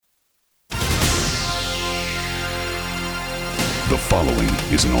The following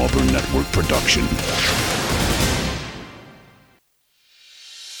is an Auburn Network production.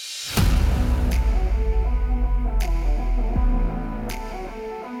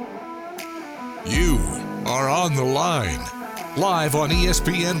 You are on the line. Live on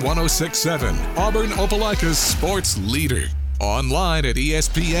ESPN 1067, Auburn Opelika's sports leader. Online at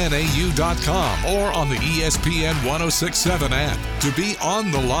espnau.com or on the ESPN 1067 app. To be on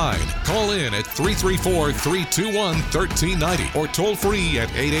the line, call in at 334-321-1390 or toll free at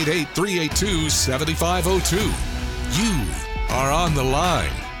 888-382-7502. You are on the line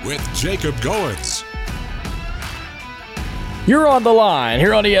with Jacob Goins. You're on the line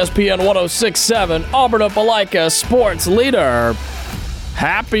here on ESPN 1067, Auburn Opelika sports leader.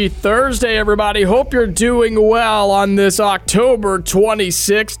 Happy Thursday, everybody. Hope you're doing well on this October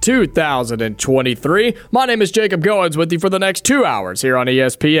 26, 2023. My name is Jacob Goins with you for the next 2 hours here on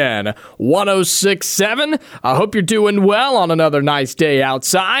ESPN 1067. I hope you're doing well on another nice day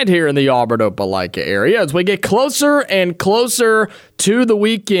outside here in the Auburn Opelika area as we get closer and closer to the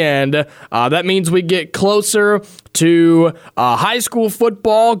weekend. That means we get closer to high school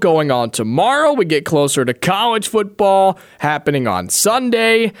football going on tomorrow. We get closer to college football happening on Sunday.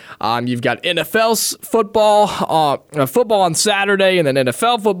 You've got NFL football on Saturday, and then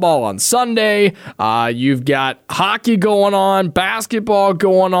NFL football on Sunday. You've got hockey going on, basketball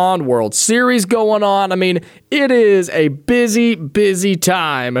going on, World Series going on. I mean, it is a busy, busy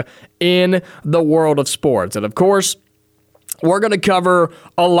time in the world of sports. And of course, we're going to cover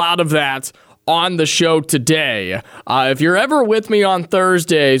a lot of that on the show today. If you're ever with me on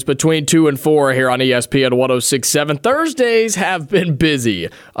Thursdays between 2 and 4 here on ESPN 1067, Thursdays have been busy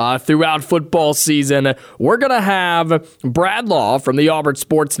throughout football season. We're going to have Brad Law from the Auburn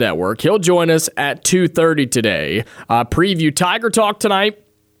Sports Network. He'll join us at 2:30 today. Preview Tiger Talk tonight.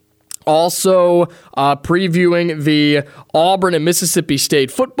 Also previewing the Auburn and Mississippi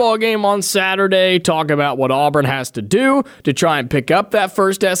State football game on Saturday. Talk about what Auburn has to do to try and pick up that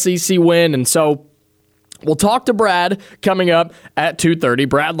first SEC win. And so we'll talk to Brad coming up at 2:30.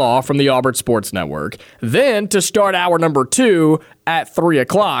 Brad Law from the Auburn Sports Network. Then to start hour number 2 at 3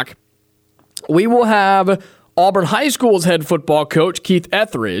 o'clock, we will have Auburn High School's head football coach, Keith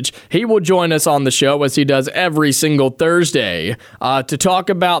Etheredge. He will join us on the show as he does every single Thursday to talk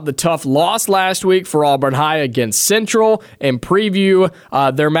about the tough loss last week for Auburn High against Central and preview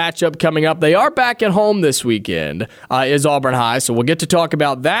their matchup coming up. They are back at home this weekend, is Auburn High, so we'll get to talk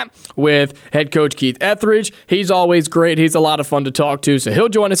about that with head coach Keith Etheredge. He's always great. He's a lot of fun to talk to, so he'll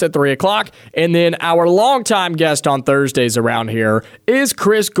join us at 3 o'clock. And then our longtime guest on Thursdays around here is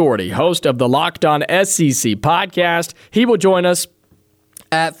Chris Gordy, host of the Locked On SEC podcast. He will join us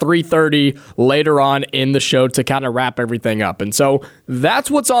at 3:30 later on in the show to kind of wrap everything up. And so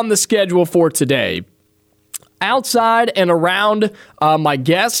that's what's on the schedule for today. Outside and around my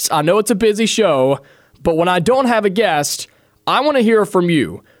guests, I know it's a busy show, but when I don't have a guest, I want to hear from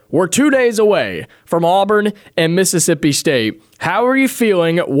you. We're 2 days away from Auburn and Mississippi State. How are you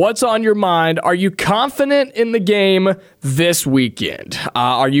feeling? What's on your mind? Are you confident in the game this weekend?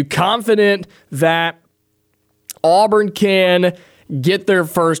 Are you confident that Auburn can get their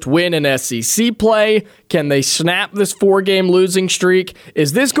first win in SEC play? Can they snap this 4-game losing streak?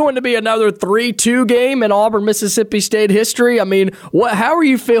 Is this going to be another 3-2 game in Auburn Mississippi State history? I mean, how are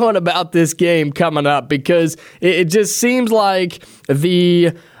you feeling about this game coming up? Because it just seems like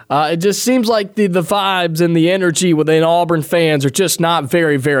the vibes and the energy within Auburn fans are just not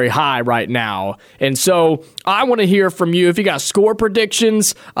very, very high right now. And so I want to hear from you. If you got score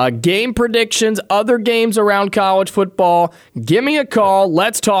predictions, game predictions, other games around college football, give me a call.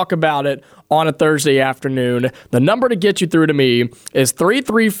 Let's talk about it on a Thursday afternoon. The number to get you through to me is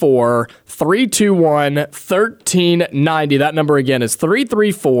 334-321-1390. That number again is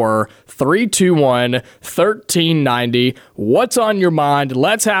 334-321-1390. What's on your mind?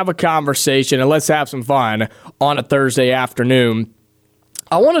 Let's have a conversation and let's have some fun on a Thursday afternoon.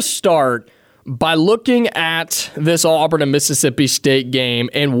 I want to start by looking at this Auburn and Mississippi State game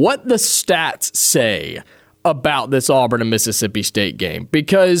and what the stats say about this Auburn and Mississippi State game,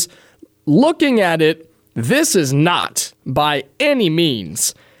 because looking at it, this is not by any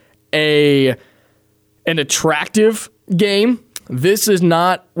means an attractive game. This is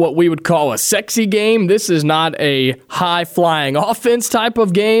not what we would call a sexy game. This is not a high-flying offense type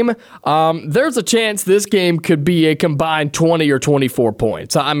of game. There's a chance this game could be a combined 20 or 24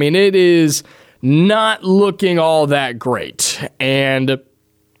 points. I mean, it is not looking all that great. And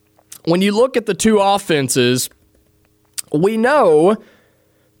when you look at the two offenses, we know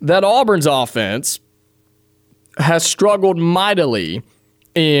that Auburn's offense has struggled mightily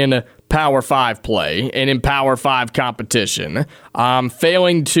in Power 5 play and in Power 5 competition,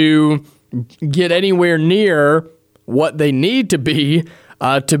 failing to get anywhere near what they need to be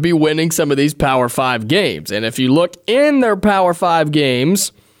winning some of these Power 5 games. And if you look in their Power 5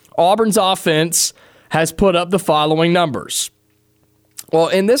 games, Auburn's offense has put up the following numbers. Well,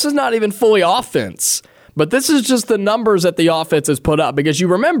 and this is not even fully offense, but this is just the numbers that the offense has put up. Because you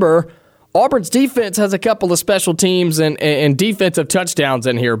remember, Auburn's defense has a couple of special teams and defensive touchdowns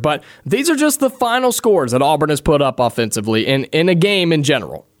in here, but these are just the final scores that Auburn has put up offensively in a game in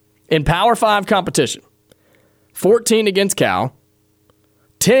general. In Power 5 competition, 14 against Cal,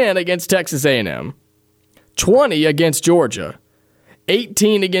 10 against Texas A&M, 20 against Georgia,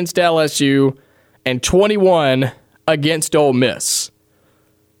 18 against LSU, and 21 against Ole Miss.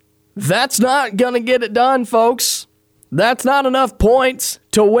 That's not going to get it done, folks. That's not enough points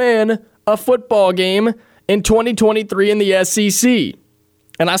to win a football game in 2023 in the SEC.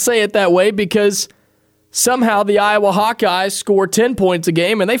 And I say it that way because somehow the Iowa Hawkeyes score 10 points a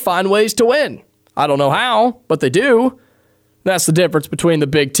game and they find ways to win. I don't know how, but they do. That's the difference between the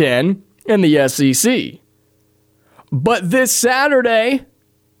Big Ten and the SEC. But this Saturday,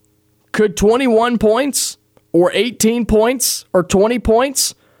 could 21 points or 18 points or 20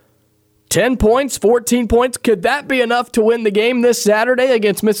 points, 10 points, 14 points, could that be enough to win the game this Saturday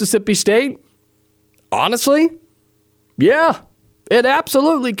against Mississippi State? Honestly, yeah, it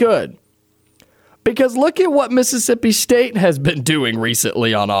absolutely could. Because look at what Mississippi State has been doing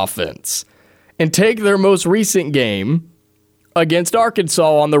recently on offense. And take their most recent game against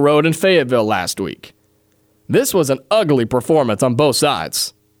Arkansas on the road in Fayetteville last week. This was an ugly performance on both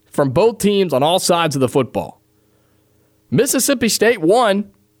sides, from both teams on all sides of the football. Mississippi State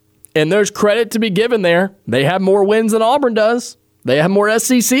won, and there's credit to be given there. They have more wins than Auburn does. They have more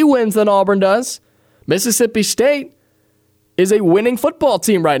SEC wins than Auburn does. Mississippi State is a winning football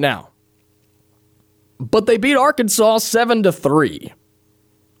team right now. But they beat Arkansas 7-3.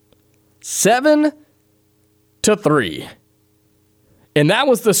 7-3. And that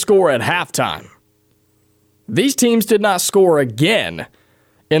was the score at halftime. These teams did not score again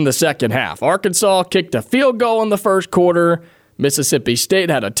in the second half. Arkansas kicked a field goal in the first quarter. Mississippi State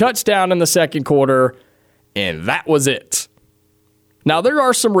had a touchdown in the second quarter. And that was it. Now, there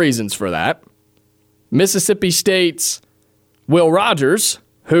are some reasons for that. Mississippi State's Will Rogers,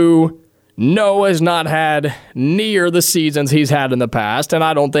 who has not had near the seasons he's had in the past, and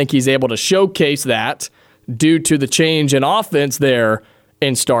I don't think he's able to showcase that due to the change in offense there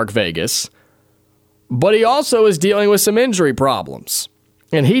in Stark Vegas. But he also is dealing with some injury problems,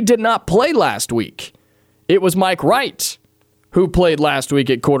 and he did not play last week. It was Mike Wright who played last week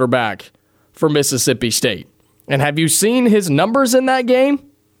at quarterback for Mississippi State. And have you seen his numbers in that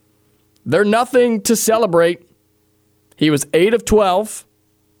game? They're nothing to celebrate. He was 8 of 12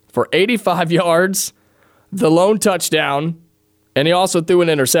 for 85 yards, the lone touchdown, and he also threw an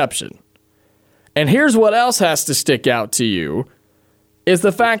interception. And here's what else has to stick out to you, is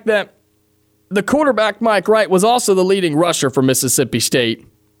the fact that the quarterback, Mike Wright, was also the leading rusher for Mississippi State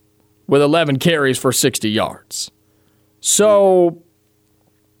with 11 carries for 60 yards. So,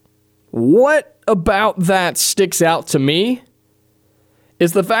 what about that sticks out to me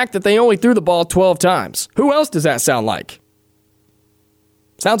is the fact that they only threw the ball 12 times. Who else does that sound like?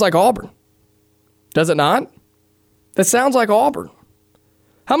 Sounds like Auburn. Does it not? That sounds like Auburn.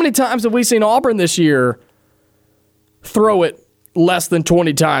 How many times have we seen Auburn this year throw it less than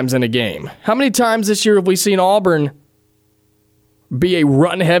 20 times in a game? How many times this year have we seen Auburn be a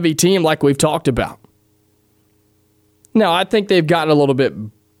run-heavy team like we've talked about? Now, I think they've gotten a little bit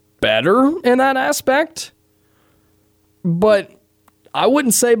better in that aspect, but I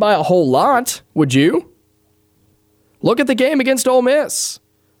wouldn't say by a whole lot, would you? Look at the game against Ole Miss.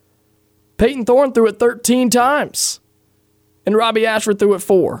 Peyton Thorne threw it 13 times, and Robbie Ashford threw it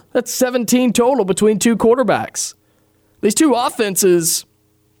 4. That's 17 total between two quarterbacks. These two offenses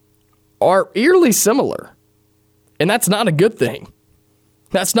are eerily similar, and that's not a good thing.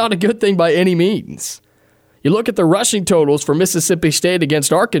 That's not a good thing by any means. You look at the rushing totals for Mississippi State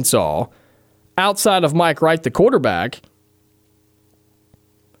against Arkansas, outside of Mike Wright, the quarterback,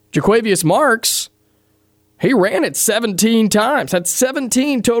 Jaquavius Marks, he ran it 17 times, had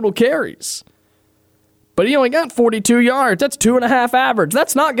 17 total carries. But he only got 42 yards. That's 2.5 average.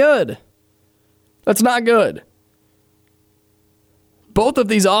 That's not good. That's not good. Both of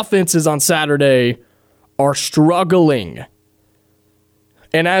these offenses on Saturday are struggling.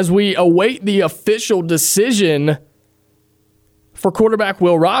 And as we await the official decision for quarterback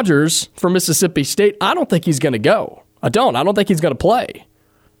Will Rogers for Mississippi State, I don't think he's going to go. I don't think he's going to play.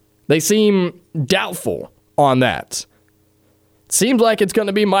 They seem doubtful on that. Seems like it's going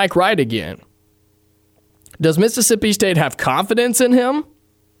to be Mike Wright again. Does Mississippi State have confidence in him?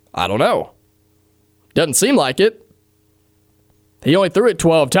 I don't know. Doesn't seem like it. He only threw it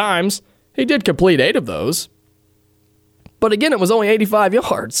 12 times. He did complete 8 of those. But again, it was only 85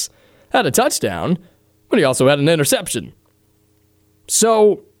 yards. Had a touchdown, but he also had an interception.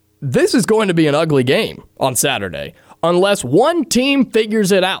 So this is going to be an ugly game on Saturday, unless one team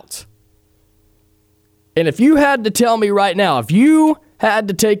figures it out. And if you had to tell me right now, if you had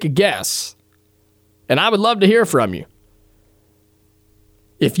to take a guess, and I would love to hear from you,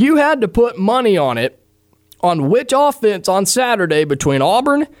 if you had to put money on it, on which offense on Saturday between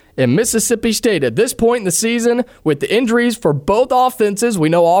Auburn and Mississippi State at this point in the season, with the injuries for both offenses, we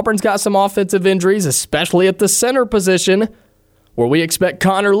know Auburn's got some offensive injuries, especially at the center position, where we expect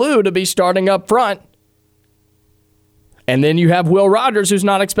Connor Lew to be starting up front. And then you have Will Rogers, who's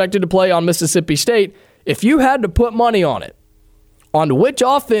not expected to play on Mississippi State. If you had to put money on it, on which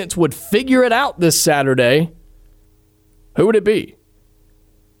offense would figure it out this Saturday, who would it be?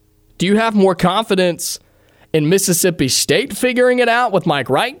 Do you have more confidence in Mississippi State figuring it out with Mike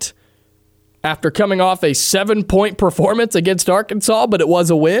Wright after coming off a 7-point performance against Arkansas, but it was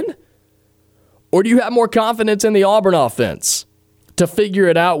a win? Or do you have more confidence in the Auburn offense to figure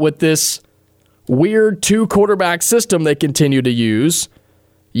it out with this weird 2-quarterback system they continue to use,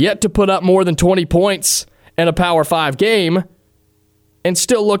 yet to put up more than 20 points in a Power 5 game, and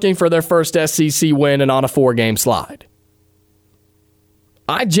still looking for their first SEC win and on a 4-game slide?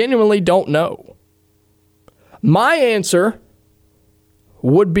 I genuinely don't know. My answer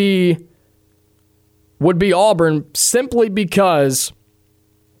would be Auburn, simply because,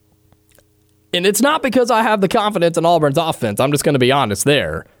 and it's not because I have the confidence in Auburn's offense. I'm just going to be honest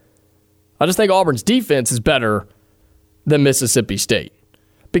there. I just think Auburn's defense is better than Mississippi State.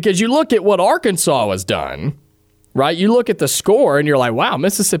 Because you look at what Arkansas has done, right? You look at the score and you're like, wow,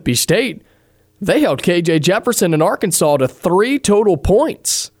 Mississippi State, they held KJ Jefferson in Arkansas to 3 total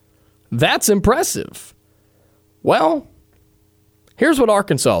points. That's impressive. Well, here's what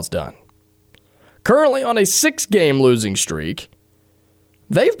Arkansas has done. Currently on a 6-game losing streak,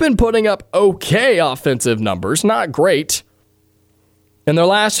 they've been putting up okay offensive numbers, not great. In their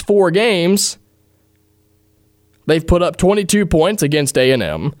last 4 games, they've put up 22 points against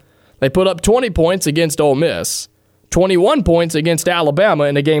A&M. They put up 20 points against Ole Miss, 21 points against Alabama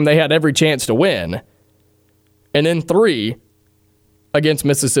in a game they had every chance to win, and then 3 against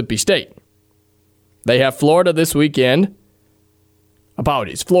Mississippi State. They have Florida this weekend.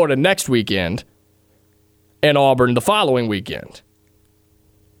 Florida next weekend. And Auburn the following weekend.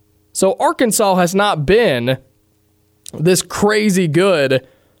 So Arkansas has not been this crazy good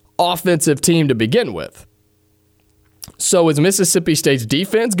offensive team to begin with. So is Mississippi State's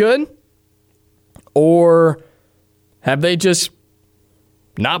defense good? Or have they just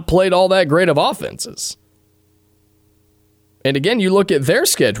not played all that great of offenses? And again, you look at their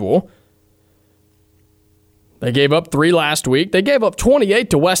schedule. They gave up 3 last week. They gave up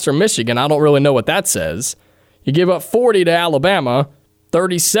 28 to Western Michigan. I don't really know what that says. You give up 40 to Alabama,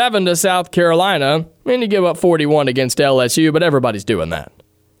 37 to South Carolina, and you give up 41 against LSU, but everybody's doing that.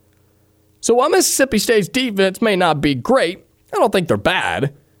 So while Mississippi State's defense may not be great, I don't think they're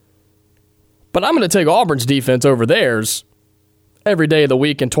bad. But I'm going to take Auburn's defense over theirs every day of the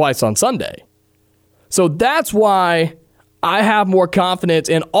week and twice on Sunday. So that's why I have more confidence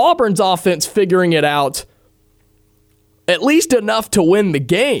in Auburn's offense figuring it out, at least enough to win the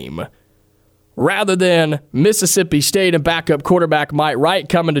game, rather than Mississippi State and backup quarterback Mike Wright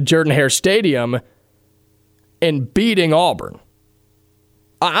coming to Jordan-Hare Stadium and beating Auburn.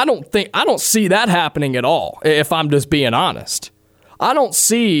 I don't see that happening at all, if I'm just being honest. I don't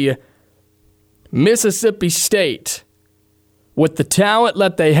see Mississippi State, with the talent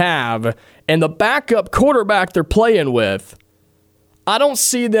that they have and the backup quarterback they're playing with, I don't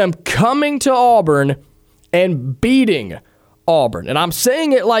see them coming to Auburn and beating Auburn. And I'm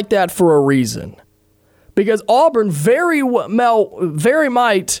saying it like that for a reason. Because Auburn very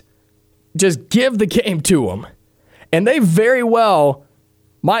might just give the game to them. And they very well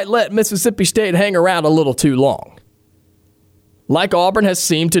might let Mississippi State hang around a little too long, like Auburn has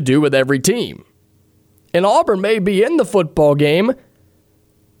seemed to do with every team. And Auburn may be in the football game,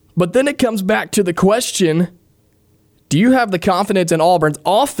 but then it comes back to the question, do you have the confidence in Auburn's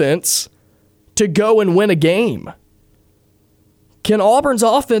offense to go and win a game? Can Auburn's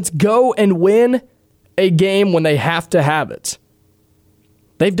offense go and win a game when they have to have it?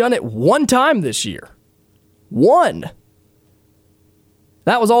 They've done it one time this year. One.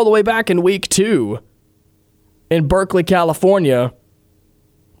 That was all the way back in week 2 in Berkeley, California,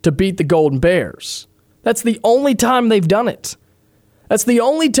 to beat the Golden Bears. That's the only time they've done it. That's the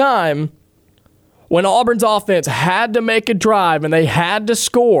only time when Auburn's offense had to make a drive and they had to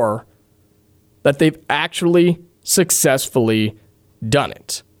score that they've actually successfully done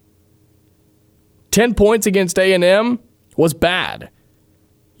it. 10 points against A&M was bad.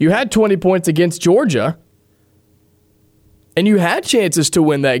 You had 20 points against Georgia, and you had chances to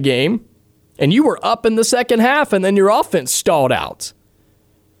win that game, and you were up in the second half, and then your offense stalled out.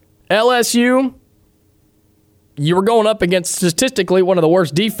 LSU, you were going up against statistically one of the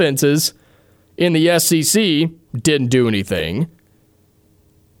worst defenses in the SEC, didn't do anything.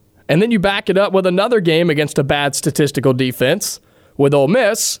 And then you back it up with another game against a bad statistical defense with Ole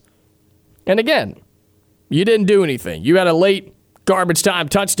Miss, and again, you didn't do anything. You had a late garbage time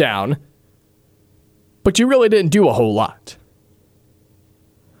touchdown, but you really didn't do a whole lot.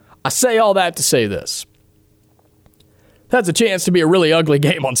 I say all that to say this. That's a chance to be a really ugly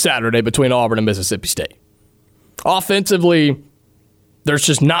game on Saturday between Auburn and Mississippi State. Offensively, there's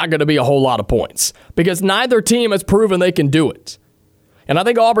just not going to be a whole lot of points because neither team has proven they can do it. And I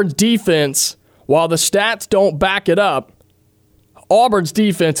think Auburn's defense, while the stats don't back it up, Auburn's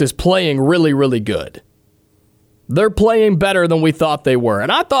defense is playing really, really good. They're playing better than we thought they were,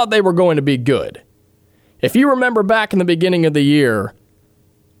 and I thought they were going to be good. If you remember back in the beginning of the year,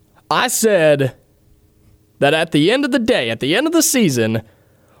 I said that at the end of the day, at the end of the season,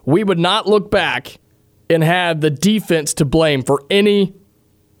 we would not look back and have the defense to blame for any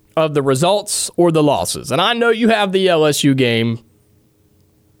of the results or the losses. And I know you have the LSU game,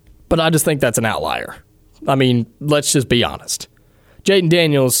 but I just think that's an outlier. I mean, let's just be honest. Jaden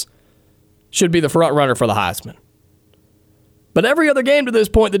Daniels should be the front runner for the Heisman. But every other game to this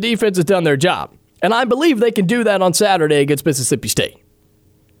point, the defense has done their job. And I believe they can do that on Saturday against Mississippi State.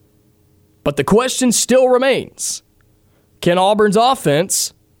 But the question still remains, can Auburn's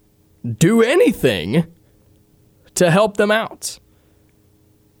offense do anything to help them out?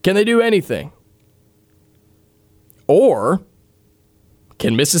 Can they do anything? Or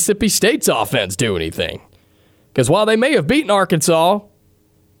can Mississippi State's offense do anything? Because while they may have beaten Arkansas,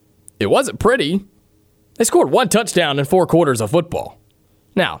 it wasn't pretty. They scored one touchdown in 4 quarters of football.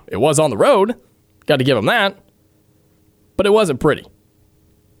 Now, it was on the road. Got to give them that. But it wasn't pretty.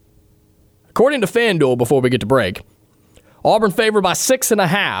 According to FanDuel, before we get to break, Auburn favored by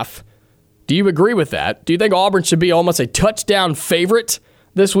 6.5. Do you agree with that? Do you think Auburn should be almost a touchdown favorite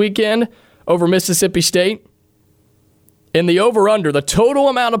this weekend over Mississippi State? In the over-under, the total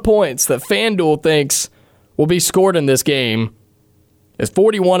amount of points that FanDuel thinks will be scored in this game is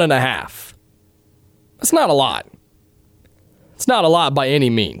 41.5. That's not a lot. It's not a lot by any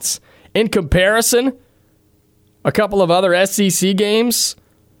means. In comparison, a couple of other SEC games,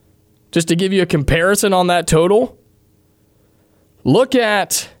 just to give you a comparison on that total, look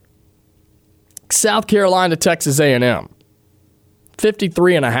at South Carolina, Texas A&M.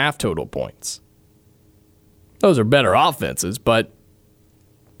 53.5 total points. Those are better offenses, but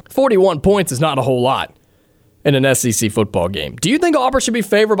 41 points is not a whole lot in an SEC football game. Do you think Auburn should be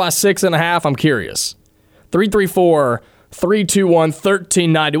favored by 6.5? I'm curious.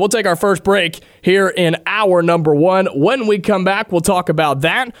 334-321-1390. We'll take our first break here in hour number 1. When we come back, we'll talk about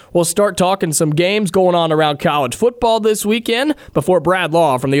that. We'll start talking some games going on around college football this weekend before Brad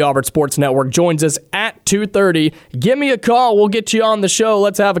Law from the Auburn Sports Network joins us at 2:30. Give me a call. We'll get you on the show.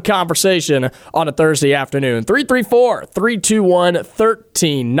 Let's have a conversation on a Thursday afternoon.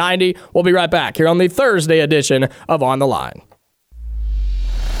 334-321-1390. We'll be right back here on the Thursday edition of On the Line.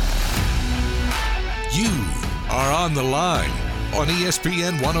 You are on the line on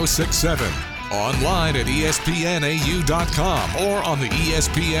ESPN 106.7, online at espnau.com, or on the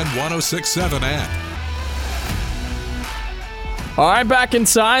ESPN 106.7 app. All right, back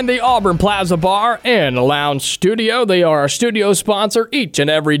inside the Auburn Plaza Bar and Lounge Studio. They are our studio sponsor each and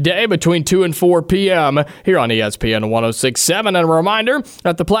every day between 2 and 4 p.m. here on ESPN 106.7. And a reminder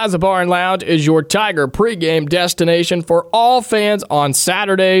that the Plaza Bar and Lounge is your Tiger pregame destination for all fans on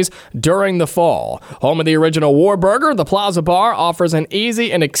Saturdays during the fall. Home of the original Warburger, the Plaza Bar offers an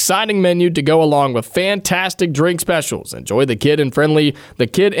easy and exciting menu to go along with fantastic drink specials. Enjoy the kid and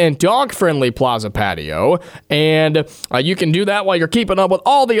dog friendly Plaza patio, and you can do that while you're keeping up with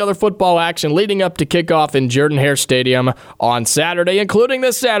all the other football action leading up to kickoff in Jordan-Hare Stadium on Saturday, including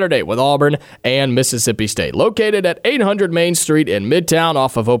this Saturday with Auburn and Mississippi State. Located at 800 Main Street in Midtown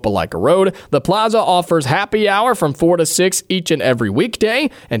off of Opelika Road, the Plaza offers happy hour from 4 to 6 each and every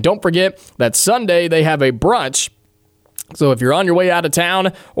weekday. And don't forget that Sunday they have a brunch So if you're on your way out of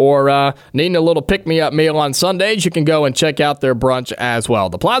town or needing a little pick-me-up meal on Sundays, you can go and check out their brunch as well.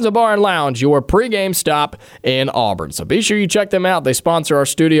 The Plaza Bar and Lounge, your pregame stop in Auburn. So be sure you check them out. They sponsor our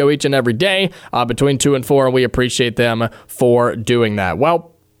studio each and every day between 2 and 4, and we appreciate them for doing that. Well,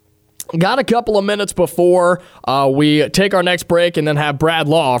 got a couple of minutes before we take our next break and then have Brad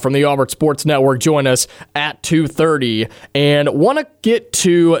Law from the Auburn Sports Network join us at 2:30. And want to get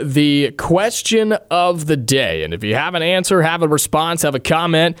to the question of the day. And if you have an answer, have a response, have a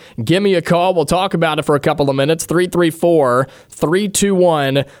comment, give me a call. We'll talk about it for a couple of minutes.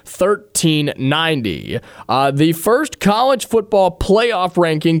 334-321-1390. The first college football playoff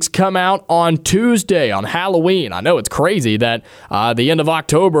rankings come out on Tuesday, on Halloween. I know it's crazy that the end of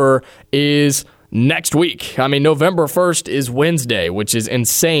October is next week. I mean, November 1st is Wednesday, which is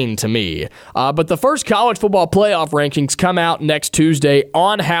insane to me. But the first college football playoff rankings come out next Tuesday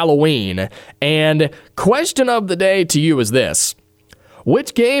on Halloween. And question of the day to you is this: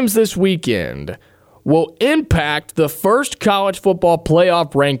 which games this weekend will impact the first college football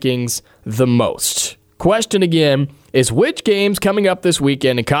playoff rankings the most? Question again is, which games coming up this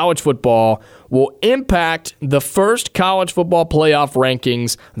weekend in college football will impact the first college football playoff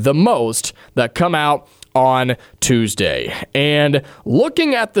rankings the most that come out on Tuesday? And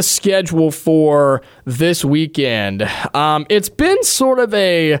looking at the schedule for this weekend, it's been sort of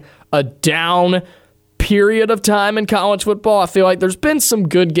a down period of time in college football. I feel like there's been some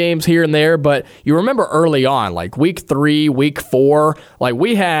good games here and there, but you remember early on, like week 3, week 4, like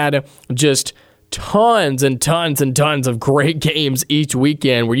we had just tons and tons and tons of great games each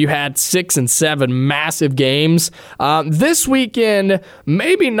weekend where you had 6 and 7 massive games. This weekend,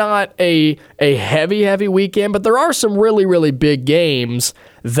 maybe not a heavy weekend, but there are some really, really big games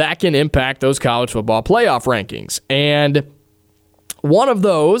that can impact those college football playoff rankings. And one of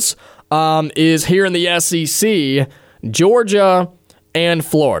those is here in the SEC, Georgia and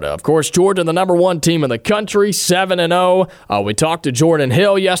Florida. Of course, Georgia, the number 1 team in the country, 7-0. We talked to Jordan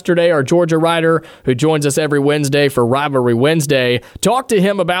Hill yesterday, our Georgia writer, who joins us every Wednesday for Rivalry Wednesday. Talked to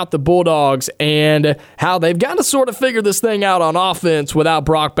him about the Bulldogs and how they've got to sort of figure this thing out on offense without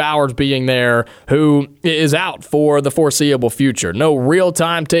Brock Bowers being there, who is out for the foreseeable future. No real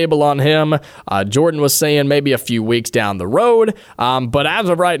timetable on him. Jordan was saying maybe a few weeks down the road, but as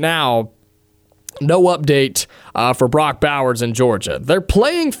of right now, no update for Brock Bowers in Georgia. They're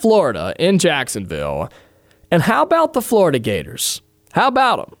playing Florida in Jacksonville. And how about the Florida Gators? How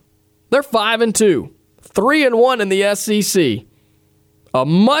about them? They're 5-2, 3-1 in the SEC. A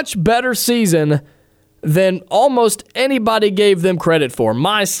much better season than almost anybody gave them credit for,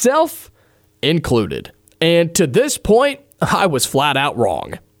 myself included. And to this point, I was flat out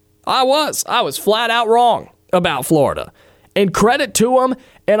wrong. I was flat out wrong about Florida. And credit to them,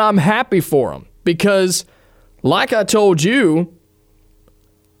 and I'm happy for them. Because, like I told you,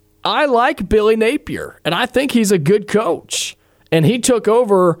 I like Billy Napier, and I think he's a good coach. And he took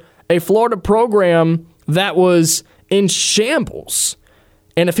over a Florida program that was in shambles.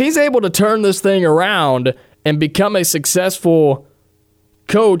 And if he's able to turn this thing around and become a successful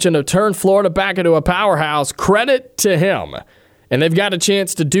coach and to turn Florida back into a powerhouse, credit to him. And they've got a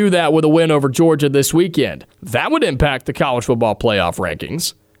chance to do that with a win over Georgia this weekend. That would impact the college football playoff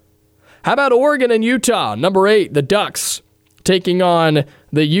rankings. How about Oregon and Utah? Number 8, the Ducks, taking on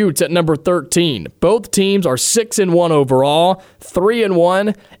the Utes at number 13. Both teams are 6-1 overall,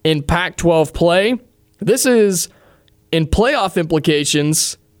 3-1 in Pac-12 play. This is, in playoff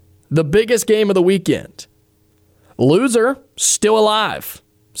implications, the biggest game of the weekend. Loser, still alive.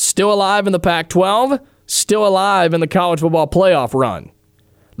 Still alive in the Pac-12, still alive in the college football playoff run.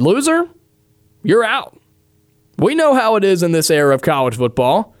 Loser, you're out. We know how it is in this era of college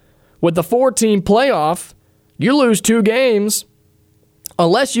football. With the 4-team playoff, you lose 2 games,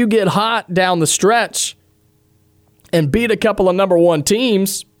 unless you get hot down the stretch and beat a couple of number 1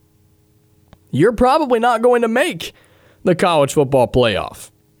 teams, you're probably not going to make the college football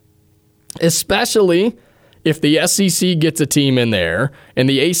playoff. Especially if the SEC gets a team in there, and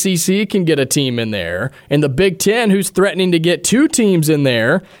the ACC can get a team in there, and the Big Ten, who's threatening to get 2 teams in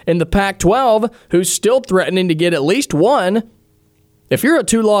there, and the Pac-12, who's still threatening to get at least 1. If you're a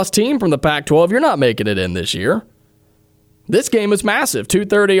 2-loss team from the Pac-12, you're not making it in this year. This game is massive.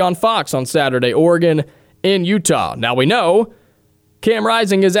 2:30 on Fox on Saturday, Oregon in Utah. Now we know Cam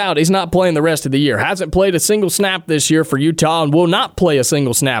Rising is out. He's not playing the rest of the year. Hasn't played a single snap this year for Utah and will not play a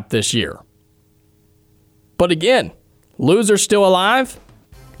single snap this year. But again, loser's still alive?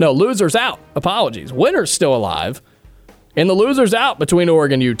 No, loser's out. Apologies. Winner's still alive. And the loser's out between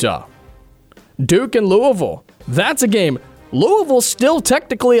Oregon and Utah. Duke and Louisville. That's a game. Louisville's still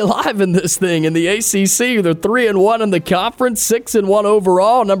technically alive in this thing in the ACC. They're 3-1 in the conference, 6-1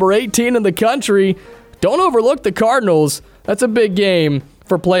 overall, number 18 in the country. Don't overlook the Cardinals. That's a big game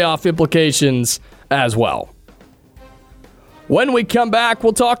for playoff implications as well. When we come back,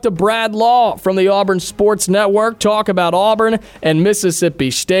 we'll talk to Brad Law from the Auburn Sports Network, talk about Auburn and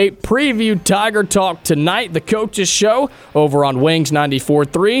Mississippi State, preview Tiger Talk tonight, the coaches show over on Wings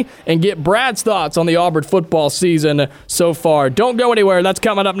 94.3, and get Brad's thoughts on the Auburn football season so far. Don't go anywhere. That's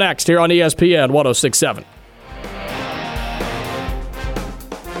coming up next here on ESPN 106.7.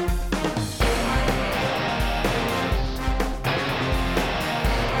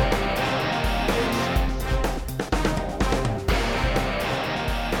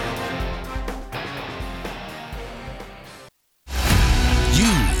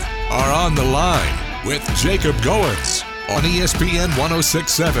 On the Line with Jacob Goins on ESPN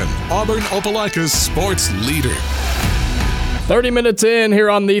 106.7, Auburn Opelika's sports leader. 30 minutes in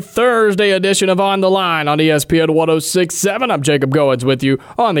here on the Thursday edition of On the Line on ESPN 106.7. I'm Jacob Goins with you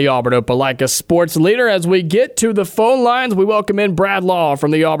on the Auburn Opelika sports leader. As we get to the phone lines, we welcome in Brad Law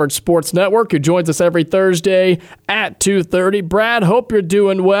from the Auburn Sports Network, who joins us every Thursday at 2:30. Brad, hope you're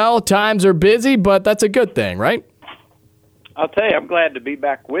doing well. Times are busy, but that's a good thing, right? I'll tell you, I'm glad to be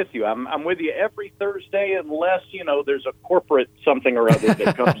back with you. I'm with you every Thursday unless, there's a corporate something or other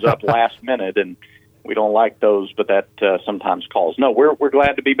that comes up last minute, and we don't like those, but that sometimes calls. No, we're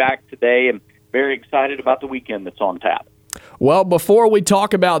glad to be back today and very excited about the weekend that's on tap. Well, before we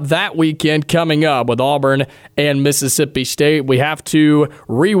talk about that weekend coming up with Auburn and Mississippi State, we have to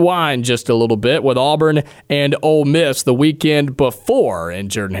rewind just a little bit with Auburn and Ole Miss the weekend before in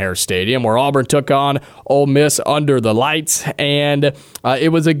Jordan-Hare Stadium, where Auburn took on Ole Miss under the lights. And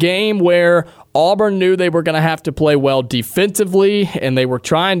it was a game where Auburn knew they were going to have to play well defensively, and they were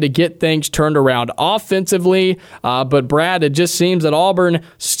trying to get things turned around offensively. But, Brad, it just seems that Auburn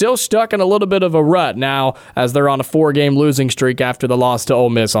still stuck in a little bit of a rut now as they're on a 4-game losing streak after the loss to Ole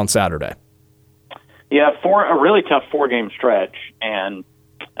Miss on Saturday. Yeah, a really tough 4-game stretch, and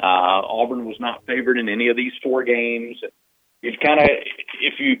Auburn was not favored in any of these 4 games. It's kind of,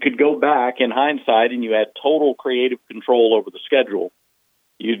 if you could go back in hindsight and you had total creative control over the schedule,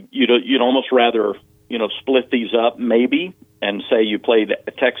 You'd almost rather, split these up maybe and say you played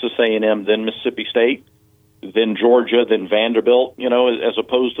Texas A&M, then Mississippi State, then Georgia, then Vanderbilt, as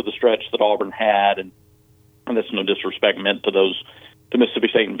opposed to the stretch that Auburn had. And that's no disrespect meant to Mississippi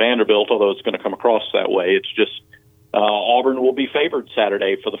State and Vanderbilt, although it's going to come across that way. It's just Auburn will be favored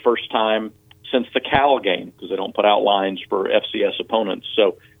Saturday for the first time since the Cal game because they don't put out lines for FCS opponents.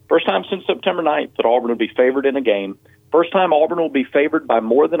 So first time since September 9th that Auburn will be favored in a game. First time Auburn will be favored by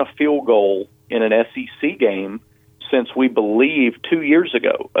more than a field goal in an SEC game since we believe 2 years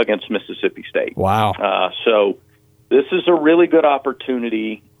ago against Mississippi State. Wow. So this is a really good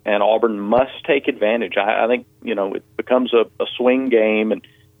opportunity, and Auburn must take advantage. I think, it becomes a swing game, and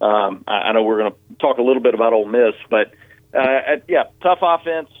I know we're going to talk a little bit about Ole Miss, but, tough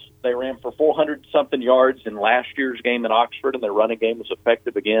offense. They ran for 400-something yards in last year's game in Oxford, and their running game was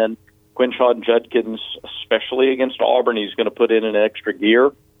effective again. Quinshaw and Judkins, especially against Auburn, he's going to put in an extra gear.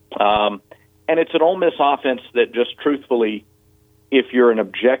 And it's an Ole Miss offense that just truthfully, if you're an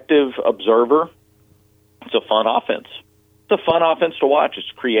objective observer, it's a fun offense. It's a fun offense to watch. It's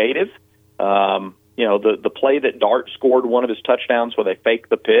creative. The play that Dart scored one of his touchdowns where they fake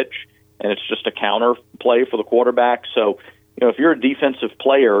the pitch, and it's just a counter play for the quarterback. So, if you're a defensive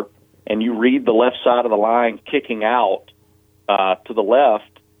player and you read the left side of the line kicking out to the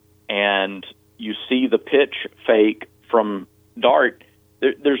left, and you see the pitch fake from Dart,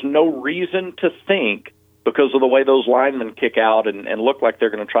 there's no reason to think, because of the way those linemen kick out and look like they're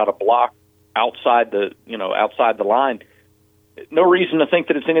going to try to block outside the line, no reason to think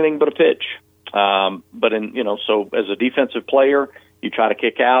that it's anything but a pitch. So as a defensive player, you try to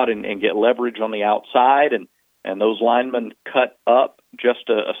kick out and get leverage on the outside, and those linemen cut up just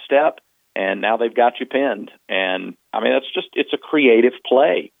a step, and now they've got you pinned. And, it's a creative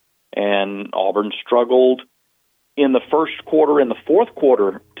play. And Auburn struggled in the first quarter and the fourth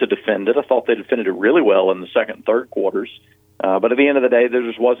quarter to defend it. I thought they defended it really well in the second and third quarters. But at the end of the day, there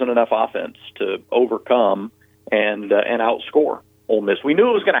just wasn't enough offense to overcome and outscore Ole Miss. We knew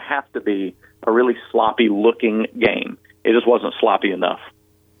it was going to have to be a really sloppy-looking game. It just wasn't sloppy enough.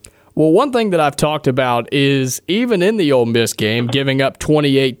 Well, one thing that I've talked about is even in the Ole Miss game, giving up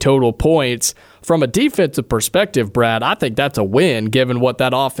 28 total points, from a defensive perspective, Brad, I think that's a win given what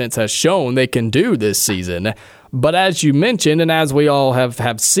that offense has shown they can do this season. But as you mentioned, and as we all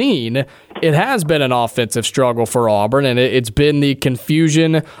have seen, it has been an offensive struggle for Auburn, and it's been the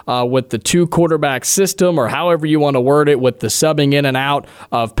confusion with the two-quarterback system, or however you want to word it, with the subbing in and out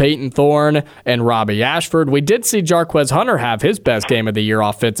of Peyton Thorne and Robbie Ashford. We did see Jarquez Hunter have his best game of the year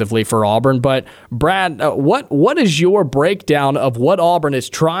offensively for Auburn, but Brad, what is your breakdown of what Auburn is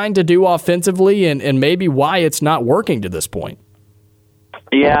trying to do offensively and maybe why it's not working to this point?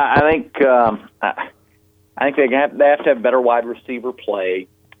 Yeah, I think they have to have better wide receiver play.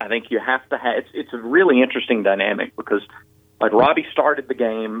 I think you have to have. It's a really interesting dynamic because, like, Robbie started the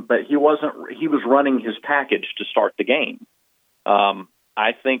game, but he was running his package to start the game.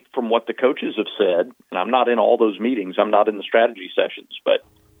 I think from what the coaches have said, and I'm not in all those meetings, I'm not in the strategy sessions, but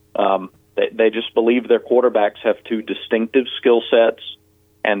they just believe their quarterbacks have two distinctive skill sets,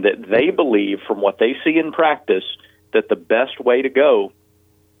 and that they believe from what they see in practice that the best way to go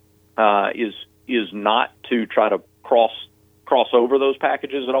is not to try to cross over those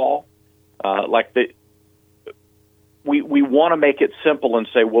packages at all. We want to make it simple and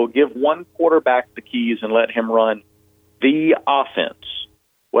say, well, give one quarterback the keys and let him run the offense.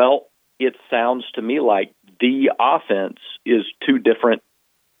 Well, it sounds to me like the offense is two different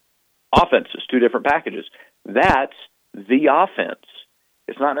offenses, two different packages. That's the offense.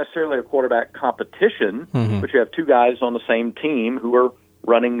 It's not necessarily a quarterback competition, but you have two guys on the same team who are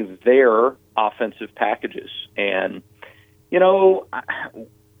running their offensive packages. And,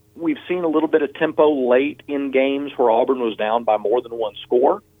 we've seen a little bit of tempo late in games where Auburn was down by more than one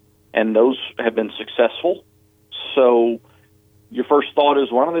score, and those have been successful. So your first thought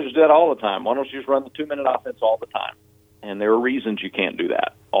is, why don't they just do that all the time? Why don't you just run the 2-minute offense all the time? And there are reasons you can't do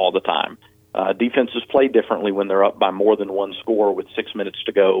that all the time. Defenses play differently when they're up by more than one score with 6 minutes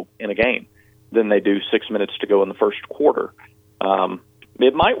to go in a game than they do 6 minutes to go in the first quarter.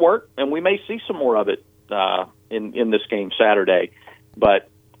 It might work, and we may see some more of it in this game Saturday. But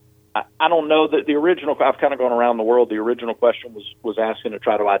I don't know that the original – I've kind of gone around the world. The original question was asking to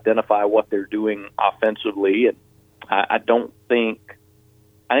try to identify what they're doing offensively, and I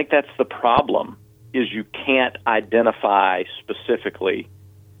think that's the problem, is you can't identify specifically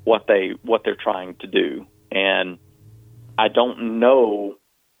what they're trying to do. And I don't know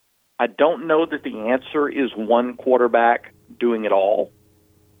that the answer is one quarterback doing it all.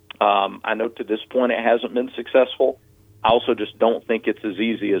 I know to this point it hasn't been successful. I also just don't think it's as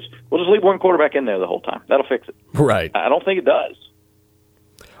easy as, we'll just leave one quarterback in there the whole time. That'll fix it. Right. I don't think it does.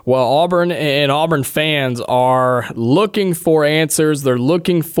 Well, Auburn and Auburn fans are looking for answers. They're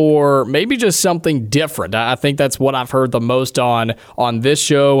looking for maybe just something different. I think that's what I've heard the most on this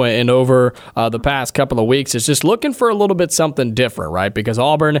show and over the past couple of weeks, is just looking for a little bit something different, right? Because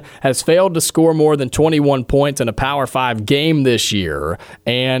Auburn has failed to score more than 21 points in a Power 5 game this year.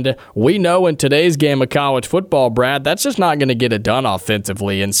 And we know in today's game of college football, Brad, that's just not going to get it done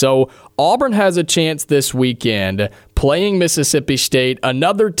offensively. And so Auburn has a chance this weekend playing Mississippi State,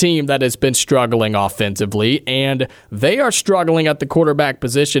 another team that has been struggling offensively, and they are struggling at the quarterback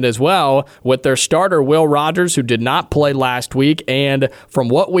position as well with their starter, Will Rogers, who did not play last week, and from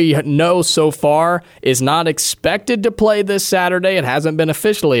what we know so far, is not expected to play this Saturday. It hasn't been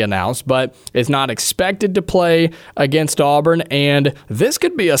officially announced, but is not expected to play against Auburn, and this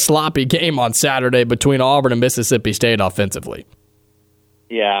could be a sloppy game on Saturday between Auburn and Mississippi State offensively.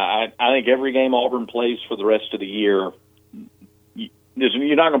 Yeah, I think every game Auburn plays for the rest of the year,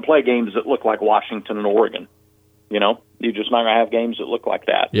 you're not going to play games that look like Washington and Oregon. You're just not going to have games that look like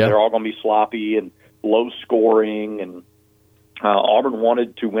that. Yeah. They're all going to be sloppy and low scoring. And Auburn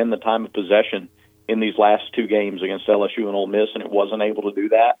wanted to win the time of possession in these last two games against LSU and Ole Miss, and it wasn't able to do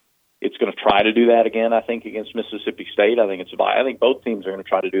that. It's going to try to do that again, I think, against Mississippi State. I think both teams are going to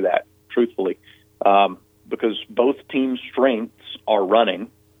try to do that, truthfully. Because both teams' strengths are running,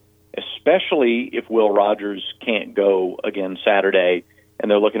 especially if Will Rogers can't go again Saturday,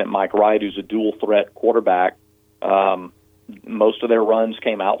 and they're looking at Mike Wright, who's a dual-threat quarterback. Most of their runs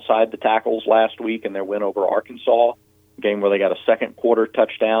came outside the tackles last week in their win over Arkansas, a game where they got a second-quarter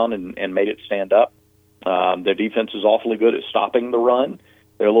touchdown and made it stand up. Their defense is awfully good at stopping the run.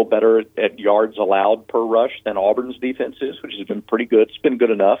 They're a little better at yards allowed per rush than Auburn's defense is, which has been pretty good. It's been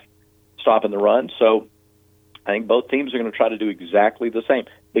good enough stopping the run. So I think both teams are going to try to do exactly the same.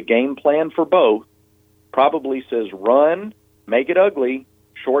 The game plan for both probably says run, make it ugly,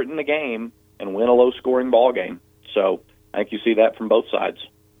 shorten the game, and win a low-scoring ball game. So I think you see that from both sides.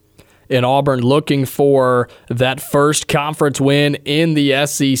 In Auburn looking for that first conference win in the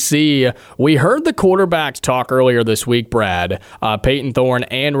SEC. We heard the quarterbacks talk earlier this week, Brad, Peyton Thorne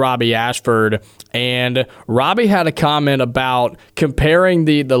and Robbie Ashford, and Robbie had a comment about comparing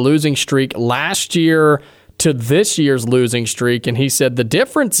the losing streak last year to this year's losing streak, and he said the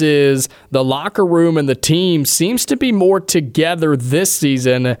difference is the locker room and the team seems to be more together this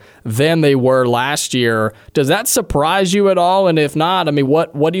season than they were last year. Does that surprise you at all? And if not, I mean,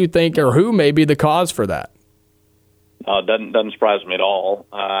 what do you think, or who may be the cause for that? It doesn't surprise me at all.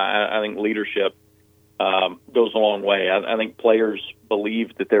 I think leadership goes a long way. I think players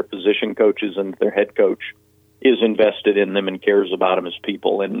believe that their position coaches and their head coach is invested in them and cares about them as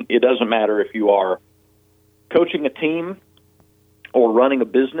people. And it doesn't matter if you are coaching a team or running a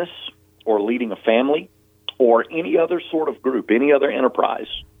business or leading a family or any other sort of group, any other enterprise.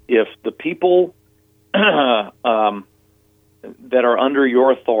 If the people that are under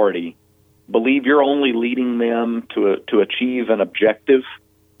your authority believe you're only leading them to achieve an objective,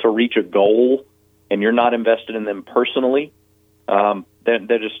 to reach a goal, and you're not invested in them personally,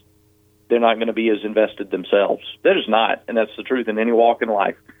 they're not going to be as invested themselves. They're just not, and that's the truth in any walk in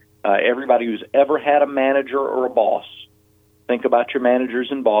life. Everybody who's ever had a manager or a boss, think about your managers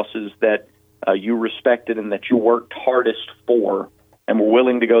and bosses that you respected and that you worked hardest for and were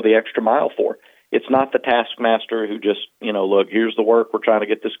willing to go the extra mile for. It's not the taskmaster who just, look, here's the work, we're trying to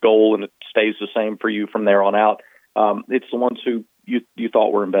get this goal, and it stays the same for you from there on out. It's the ones who you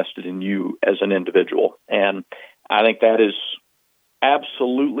thought were invested in you as an individual. And I think that is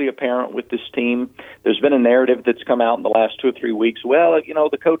absolutely apparent with this team. There's been a narrative that's come out in the last 2 or 3 weeks. Well,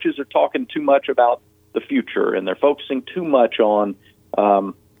 the coaches are talking too much about the future, and they're focusing too much on,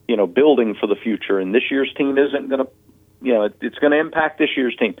 building for the future. And this year's team isn't going to, it's going to impact this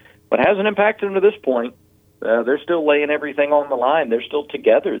year's team. But it hasn't impacted them to this point. They're still laying everything on the line. They're still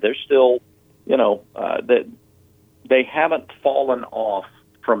together. They're still, they haven't fallen off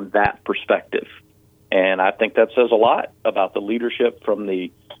from that perspective. And I think that says a lot about the leadership from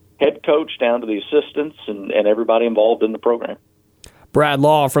the head coach down to the assistants and everybody involved in the program. Brad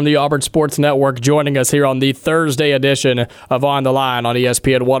Law from the Auburn Sports Network joining us here on the Thursday edition of On the Line on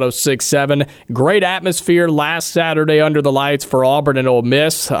ESPN 106.7. Great atmosphere last Saturday under the lights for Auburn and Ole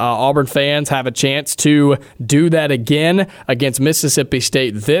Miss. Auburn fans have a chance to do that again against Mississippi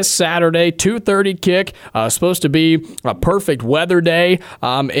State this Saturday, 2:30 kick. Supposed to be a perfect weather day,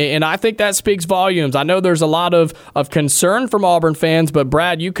 and I think that speaks volumes. I know there's a lot of concern from Auburn fans, but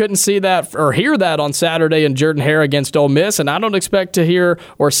Brad, you couldn't see that or hear that on Saturday in Jordan-Hare against Ole Miss, and I don't expect to hear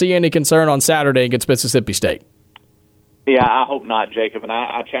or see any concern on Saturday against Mississippi State. Yeah, I hope not, Jacob. And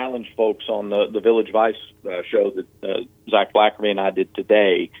I challenge folks on the Village Vice show that Zach Blackerby and I did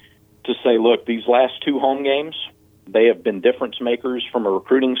today to say, look, these last 2 home games, they have been difference makers from a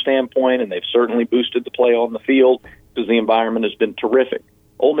recruiting standpoint, and they've certainly boosted the play on the field because the environment has been terrific.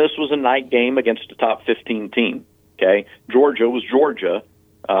 Ole Miss was a night game against a top 15 team. Okay, Georgia was Georgia,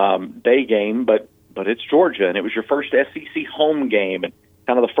 day game, but it's Georgia, and it was your first SEC home game and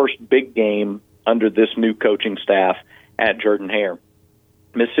kind of the first big game under this new coaching staff at Jordan-Hare.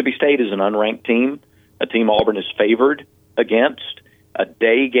 Mississippi State is an unranked team, a team Auburn is favored against, a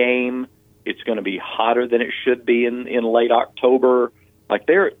day game. It's going to be hotter than it should be in late October.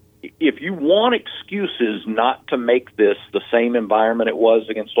 If you want excuses not to make this the same environment it was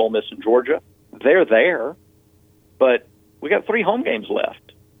against Ole Miss and Georgia, they're there. But we got 3 home games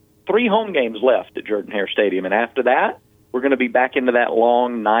left. 3 home games left at Jordan-Hare Stadium, and after that, we're going to be back into that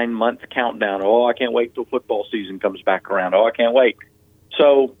long 9-month countdown. Oh, I can't wait till football season comes back around. Oh, I can't wait.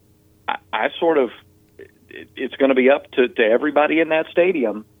 So it's going to be up to everybody in that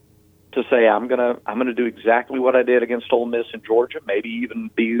stadium to say, I'm going to do exactly what I did against Ole Miss and Georgia, maybe even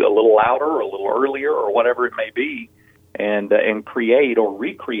be a little louder or a little earlier or whatever it may be, and create or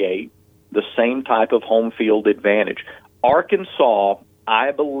recreate the same type of home field advantage. Arkansas,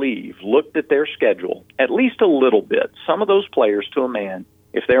 I believe, looked at their schedule at least a little bit. Some of those players, to a man,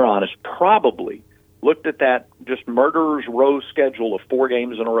 if they're honest, probably looked at that just murderer's row schedule of 4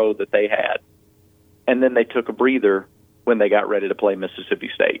 games in a row that they had, and then they took a breather when they got ready to play Mississippi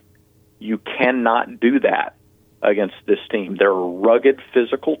State. You cannot do that against this team. They're a rugged,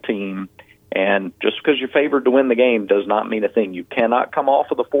 physical team, and just because you're favored to win the game does not mean a thing. You cannot come off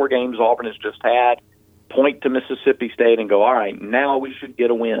of the 4 games Auburn has just had, point to Mississippi State and go, all right, now we should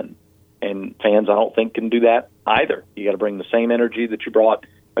get a win. And fans, I don't think, can do that either. You got to bring the same energy that you brought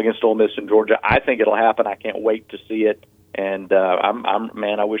against Ole Miss and Georgia. I think it'll happen. I can't wait to see it. And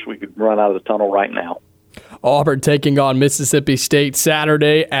I wish we could run out of the tunnel right now. Auburn taking on Mississippi State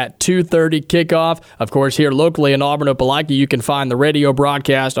Saturday at 2:30 kickoff. Of course, here locally in Auburn, Opelika, you can find the radio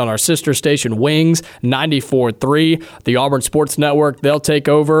broadcast on our sister station, Wings 94.3. The Auburn Sports Network, they'll take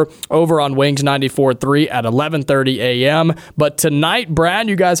over on Wings 94.3 at 11:30 a.m. But tonight, Brad,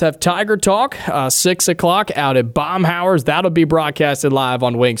 you guys have Tiger Talk, 6 o'clock out at Baumhauer's. That'll be broadcasted live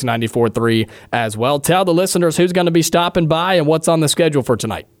on Wings 94.3 as well. Tell the listeners who's going to be stopping by and what's on the schedule for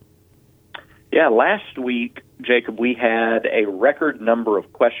tonight. Yeah, last week, Jacob, we had a record number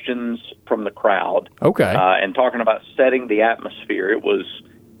of questions from the crowd. Okay. And talking about setting the atmosphere, it was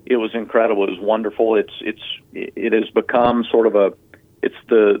incredible. It was wonderful. It has become sort of it's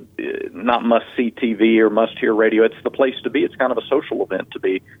the not must-see TV or must-hear radio. It's the place to be. It's kind of a social event to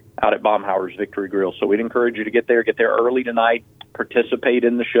be out at Baumhauer's Victory Grill. So we'd encourage you to get there early tonight, participate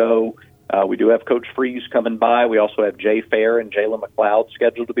in the show. We do have Coach Freeze coming by. We also have Jay Fair and Jayla McLeod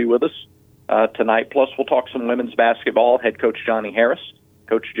scheduled to be with us tonight. Plus, we'll talk some women's basketball. Head coach Johnny Harris.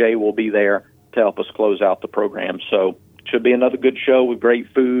 Coach Jay will be there to help us close out the program. So it should be another good show with great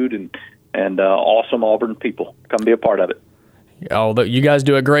food and awesome Auburn people. Come be a part of it. Oh, you guys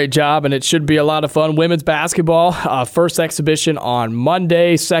do a great job, and it should be a lot of fun. Women's basketball, first exhibition on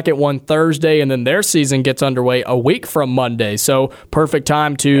Monday, second one Thursday, and then their season gets underway a week from Monday. So perfect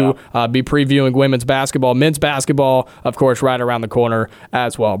time to be previewing women's basketball. Men's basketball, of course, right around the corner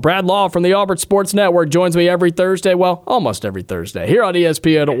as well. Brad Law from the Auburn Sports Network joins me every Thursday, well, almost every Thursday, here on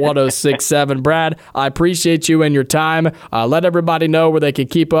ESPN 106.7. Brad, I appreciate you and your time. Let everybody know where they can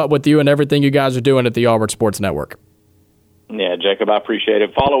keep up with you and everything you guys are doing at the Auburn Sports Network. Yeah, Jacob, I appreciate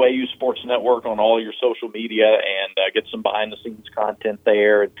it. Follow AU Sports Network on all your social media and get some behind-the-scenes content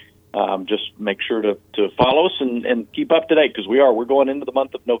there. Just make sure to follow us and keep up to date because we're going into the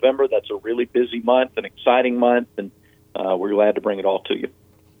month of November. That's a really busy month, an exciting month, and we're glad to bring it all to you.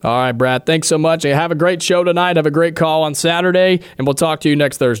 All right, Brad, thanks so much. Have a great show tonight. Have a great call on Saturday, and we'll talk to you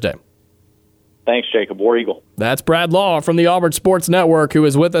next Thursday. Thanks, Jacob. War Eagle. That's Brad Law from the Auburn Sports Network, who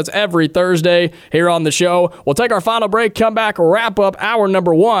is with us every Thursday here on the show. We'll take our final break, come back, wrap up hour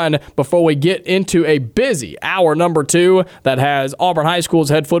number one before we get into a busy hour number two that has Auburn High School's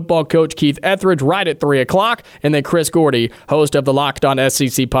head football coach Keith Etheredge right at 3 o'clock, and then Chris Gordy, host of the Locked On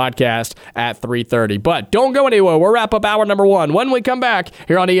SEC podcast at 3:30. But don't go anywhere. We'll wrap up hour number one when we come back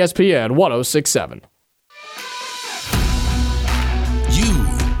here on ESPN 106.7. You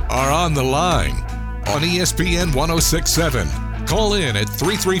are on the line on ESPN 106.7. Call in at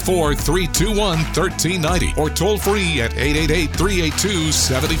 334-321-1390 or toll free at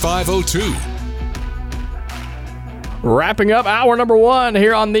 888-382-7502. Wrapping up hour number one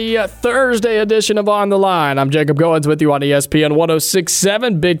here on the Thursday edition of On the Line. I'm Jacob Goins with you on ESPN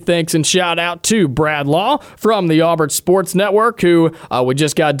 106.7. Big thanks and shout out to Brad Law from the Auburn Sports Network, who we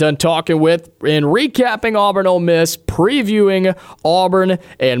just got done talking with and recapping Auburn Ole Miss, previewing Auburn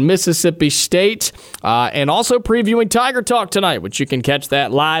and Mississippi State, and also previewing Tiger Talk tonight, which you can catch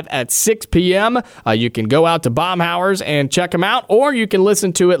that live at 6 p.m. You can go out to Baumhauer's and check them out, or you can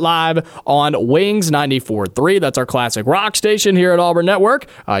listen to it live on Wings 94.3. That's our classic rock station here at Auburn Network.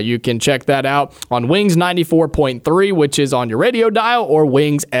 You can check that out on Wings 94.3, which is on your radio dial, or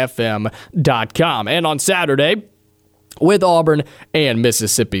wingsfm.com. And on Saturday, with Auburn and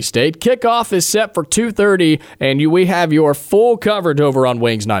Mississippi State, kickoff is set for 2:30, and we have your full coverage over on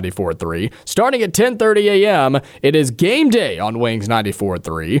Wings 94.3. Starting at 10:30 a.m., it is game day on Wings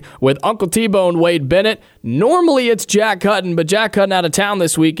 94.3 with Uncle T-Bone Wade Bennett. Normally it's Jack Hutton, but Jack Hutton out of town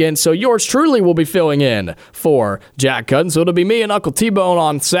this weekend, so yours truly will be filling in for Jack Hutton. So it'll be me and Uncle T-Bone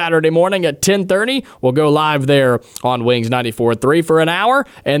on Saturday morning at 10:30. We'll go live there on Wings 94.3 for an hour,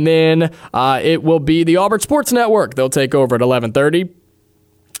 and then it will be the Auburn Sports Network. They'll take over at 11:30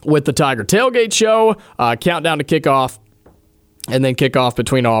 with the Tiger Tailgate Show, countdown to kickoff, and then kickoff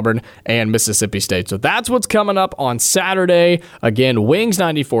between Auburn and Mississippi State. So that's what's coming up on Saturday. Again, Wings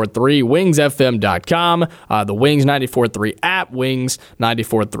 94.3, wingsfm.com, the Wings 94.3 app, Wings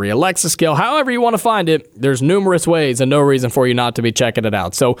 94.3 Alexa skill. However you want to find it, there's numerous ways and no reason for you not to be checking it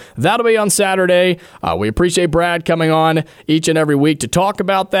out. So that'll be on Saturday. We appreciate Brad coming on each and every week to talk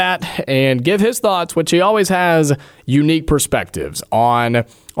about that and give his thoughts, which he always has unique perspectives on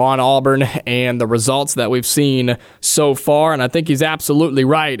Auburn and the results that we've seen so far, and I think he's absolutely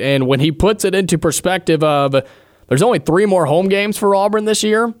right. And when he puts it into perspective of there's only 3 more home games for Auburn this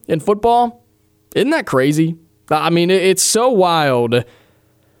year in football, isn't that crazy? I mean, it's so wild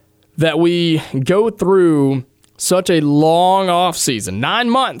that we go through such a long offseason, 9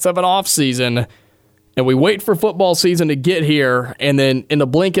 months of an offseason, and we wait for football season to get here, and then in the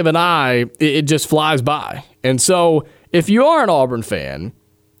blink of an eye, it just flies by. And so if you are an Auburn fan,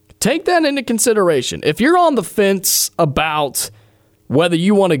 take that into consideration. If you're on the fence about whether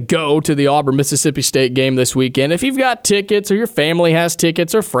you want to go to the Auburn Mississippi State game this weekend, if you've got tickets or your family has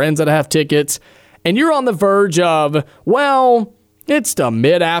tickets or friends that have tickets, and you're on the verge of, well, it's the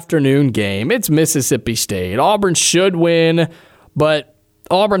mid-afternoon game. It's Mississippi State. Auburn should win, but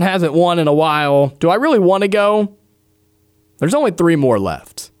Auburn hasn't won in a while. Do I really want to go? There's only 3 more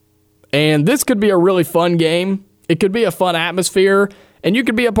left. And this could be a really fun game. It could be a fun atmosphere, and you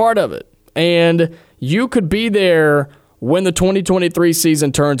could be a part of it. And you could be there when the 2023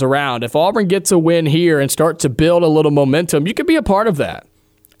 season turns around. If Auburn gets a win here and start to build a little momentum, you could be a part of that.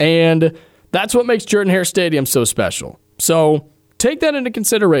 And that's what makes Jordan-Hare Stadium so special. So take that into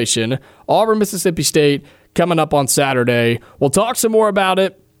consideration. Auburn, Mississippi State coming up on Saturday. We'll talk some more about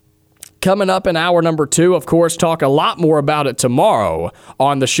it coming up in hour number 2. Of course, talk a lot more about it tomorrow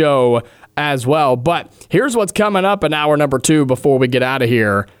on the show as well. But here's what's coming up in hour number 2 before we get out of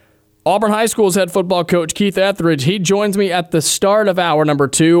here. Auburn High School's head football coach, Keith Etheredge, he joins me at the start of hour number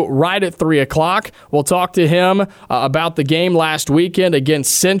 2, right at 3 o'clock. We'll talk to him about the game last weekend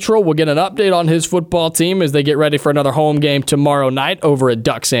against Central. We'll get an update on his football team as they get ready for another home game tomorrow night over at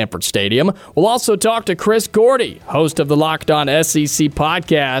Duck Sanford Stadium. We'll also talk to Chris Gordy, host of the Locked On SEC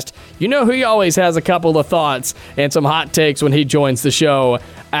podcast. You know he always has a couple of thoughts and some hot takes when he joins the show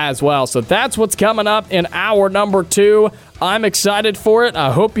as well. So that's what's coming up in hour number 2. I'm excited for it.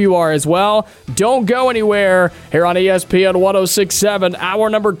 I hope you are as well. Don't go anywhere here on ESPN 106.7, hour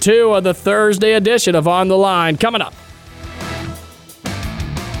number 2 of the Thursday edition of On the Line. Coming up.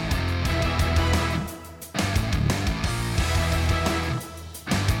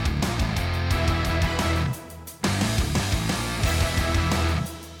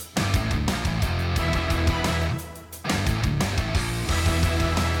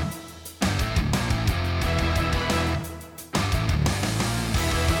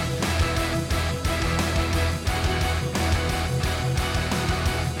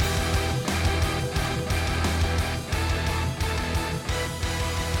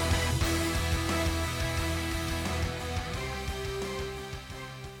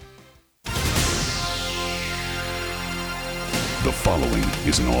 The following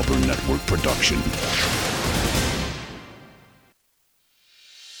is an Auburn Network production.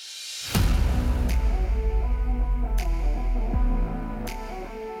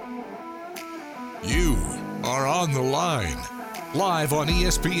 You are on the line. Live on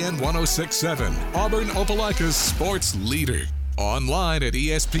ESPN 106.7, Auburn Opelika's sports leader. Online at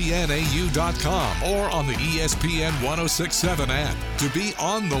espnau.com or on the ESPN 106.7 app. To be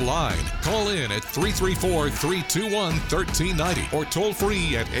on the line, call in at 334-321-1390 or toll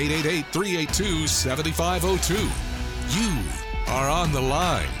free at 888-382-7502. You are on the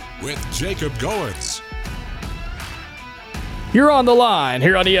line with Jacob Goins. You're on the line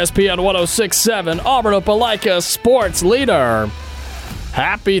here on ESPN 106.7, Auburn Opelika sports leader.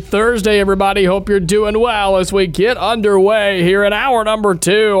 Happy Thursday, everybody. Hope you're doing well as we get underway here in hour number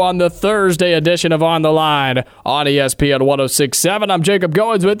 2 on the Thursday edition of On the Line on ESPN 106.7. I'm Jacob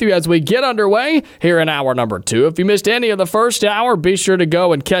Goins with you as we get underway here in hour number 2. If you missed any of the first hour, be sure to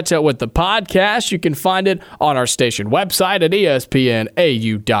go and catch up with the podcast. You can find it on our station website at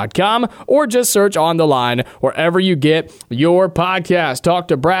espnau.com or just search On the Line wherever you get your podcast. Talk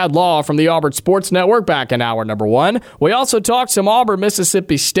to Brad Law from the Auburn Sports Network back in hour number 1. We also talked some Auburn, Mississippi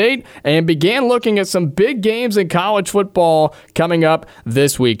State, and began looking at some big games in college football coming up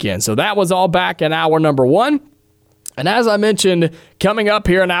this weekend. So that was all back in hour number 1. And as I mentioned, coming up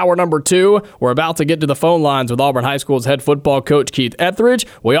here in hour number 2, we're about to get to the phone lines with Auburn High School's head football coach, Keith Etheredge.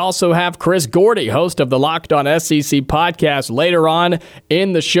 We also have Chris Gordy, host of the Locked On SEC podcast, later on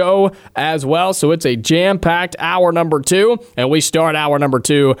in the show as well. So it's a jam-packed hour number 2, and we start hour number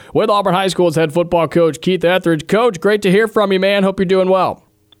 2 with Auburn High School's head football coach, Keith Etheredge. Coach, great to hear from you, man. Hope you're doing well.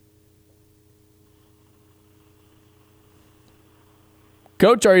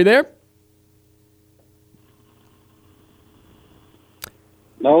 Coach, are you there?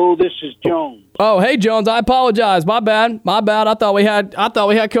 No, this is Jones. Oh, hey Jones, I apologize. My bad. I thought we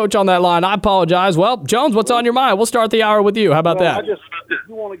had Coach on that line. I apologize. Well, Jones, what's on your mind? We'll start the hour with you. How about that? If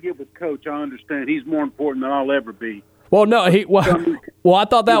you want to get with Coach, I understand. He's more important than I'll ever be. Well, no, well, I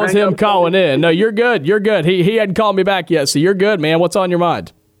thought that was him calling in. No, you're good. You're good. He hadn't called me back yet, so you're good, man. What's on your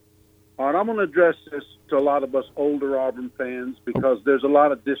mind? All right, I'm going to address this to a lot of us older Auburn fans because there's a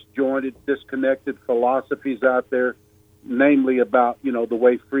lot of disjointed, disconnected philosophies out there, namely about, the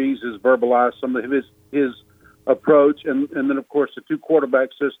way Freeze has verbalized some of his approach, and then, of course, the 2-quarterback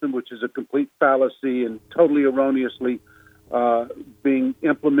system, which is a complete fallacy and totally erroneously being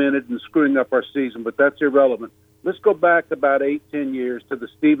implemented and screwing up our season. But that's irrelevant. let's go back about 8-10 years to the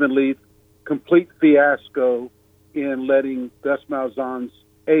Stephen Leaf complete fiasco in letting Gus Malzahn's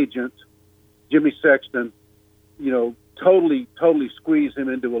agent, Jimmy Sexton, totally squeeze him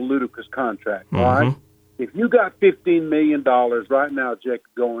into a ludicrous contract. Mm-hmm. All right? If you got $15 million right now, Jacob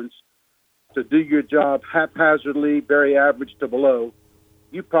Goins, to do your job haphazardly, very average to below,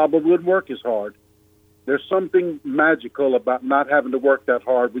 you probably wouldn't work as hard. There's something magical about not having to work that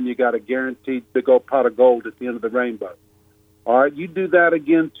hard when you got a guaranteed big old pot of gold at the end of the rainbow. All right, you do that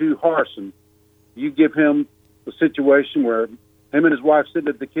again to Harsin. You give him a situation where him and his wife sitting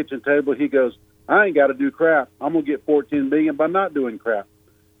at the kitchen table, he goes, I ain't got to do crap. I'm going to get $14 million by not doing crap.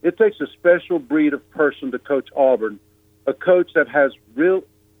 It takes a special breed of person to coach Auburn, a coach that has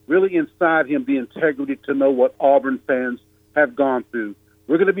really inside him the integrity to know what Auburn fans have gone through.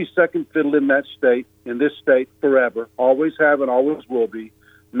 We're going to be second fiddle in this state forever, always have and always will be.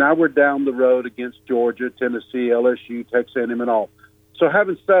 Now we're down the road against Georgia, Tennessee, LSU, Texas A&M, and all. So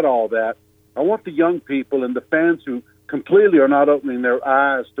having said all that, I want the young people and the fans who completely are not opening their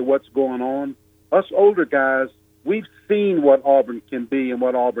eyes to what's going on. Us older guys, we've seen what Auburn can be and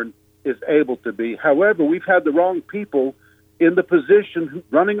what Auburn is able to be. However, we've had the wrong people in the position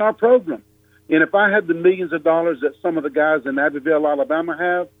running our program. And if I had the millions of dollars that some of the guys in Abbeville, Alabama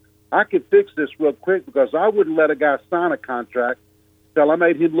have, I could fix this real quick because I wouldn't let a guy sign a contract till I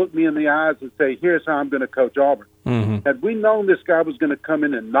made him look me in the eyes and say, here's how I'm going to coach Auburn. Mm-hmm. Had we known this guy was going to come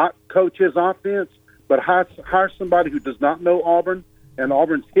in and not coach his offense, but hire somebody who does not know Auburn and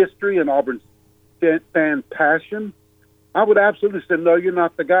Auburn's history and Auburn's fan passion, I would absolutely say, no, you're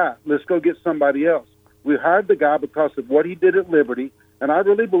not the guy. Let's go get somebody else. We hired the guy because of what he did at Liberty, and I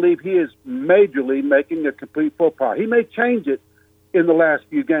really believe he is majorly making a complete faux pas. He may change it in the last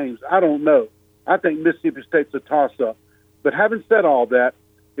few games. I don't know. I think Mississippi State's a toss-up. But having said all that,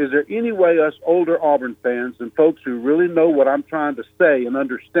 is there any way us older Auburn fans and folks who really know what I'm trying to say and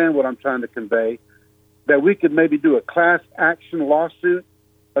understand what I'm trying to convey, that we could maybe do a class action lawsuit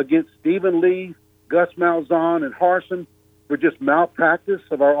against Stephen Lee, Gus Malzahn, and Harsin for just malpractice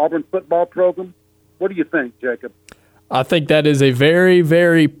of our Auburn football program? What do you think, Jacob? I think that is a very,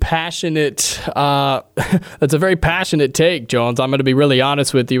 very passionate that's a very passionate take, Jones. I'm going to be really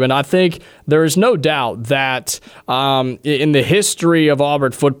honest with you. And I think there is no doubt that in the history of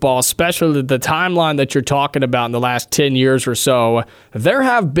Auburn football, especially the timeline that you're talking about in the last 10 years or so, there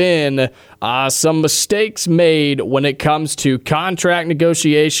have been some mistakes made when it comes to contract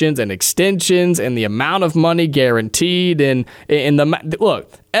negotiations and extensions and the amount of money guaranteed. And look,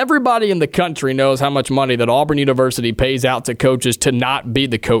 everybody in the country knows how much money that Auburn University pays out to coaches to not be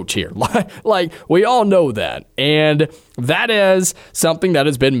the coach here. Like, we all know that. And that is something that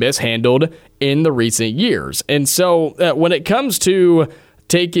has been mishandled in the recent years. And so when it comes to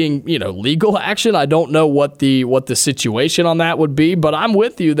taking, legal action, I don't know what the situation on that would be, but I'm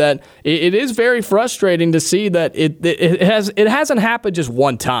with you that it is very frustrating to see that it hasn't happened just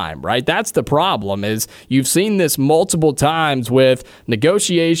one time, right? That's the problem, is you've seen this multiple times with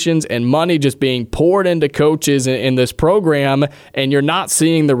negotiations and money just being poured into coaches in this program, and you're not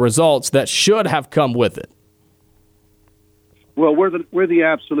seeing the results that should have come with it. Well, we're the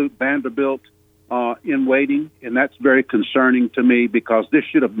absolute Vanderbilt in waiting, and that's very concerning to me because this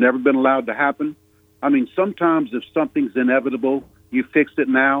should have never been allowed to happen. I mean, sometimes if something's inevitable, you fix it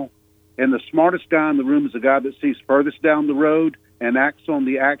now, and the smartest guy in the room is the guy that sees furthest down the road and acts on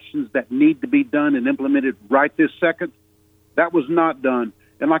the actions that need to be done and implemented right this second. That was not done.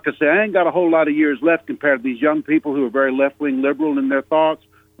 And like I say, I ain't got a whole lot of years left compared to these young people who are very left-wing liberal in their thoughts.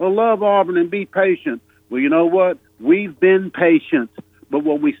 Well, love Auburn and be patient. Well, you know what? We've been patient. But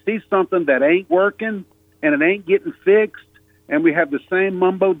when we see something that ain't working and it ain't getting fixed, and we have the same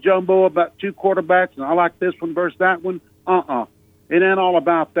mumbo-jumbo about two quarterbacks, and I like this one versus that one, it ain't all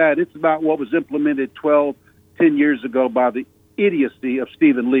about that. It's about what was implemented 10 years ago by the idiocy of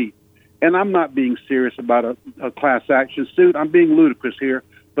Stephen Lee. And I'm not being serious about a class action suit. I'm being ludicrous here.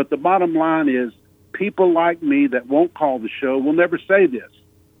 But the bottom line is people like me that won't call the show will never say this.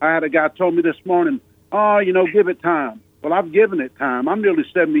 I had a guy told me this morning, give it time. Well, I've given it time. I'm nearly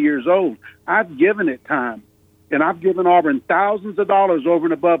 70 years old. I've given it time. And I've given Auburn thousands of dollars over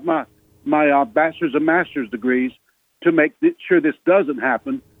and above my bachelor's and master's degrees to make sure this doesn't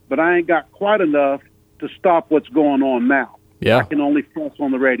happen. But I ain't got quite enough to stop what's going on now. Yeah. I can only fuss on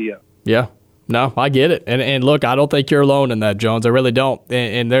the radio. Yeah. No, I get it. And look, I don't think you're alone in that, Jones. I really don't.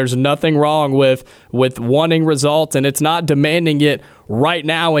 And there's nothing wrong with wanting results, and it's not demanding it right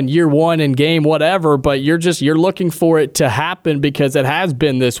now in year one in game whatever, but you're looking for it to happen because it has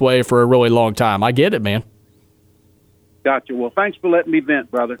been this way for a really long time. I get it, man. Gotcha. Well, thanks for letting me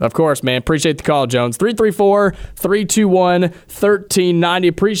vent, brother. Of course, man. Appreciate the call, Jones. 334-321-1390.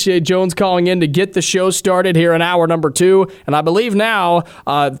 Appreciate Jones calling in to get the show started here in hour number 2. And I believe now,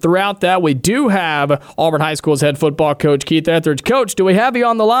 throughout that, we do have Auburn High School's head football coach, Keith Etheredge. Coach, do we have you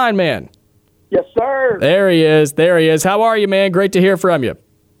on the line, man? Yes, sir. There he is. There he is. How are you, man? Great to hear from you.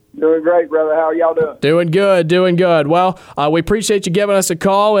 Doing great, brother. How are y'all doing? Doing good, doing good. Well, we appreciate you giving us a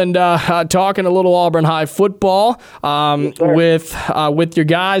call and talking a little Auburn High football with your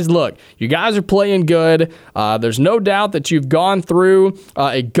guys. Look, you guys are playing good. There's no doubt that you've gone through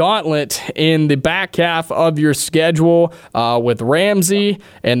a gauntlet in the back half of your schedule with Ramsey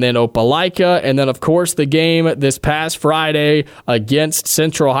and then Opelika, and then, of course, the game this past Friday against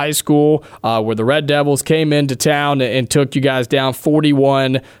Central High School where the Red Devils came into town and took you guys down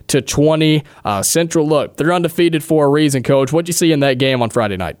 41-20. Central, look, they're undefeated for a reason, Coach. What'd you see in that game on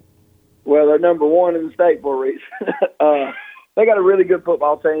Friday night? Well, they're number 1 in the state for a reason. They got a really good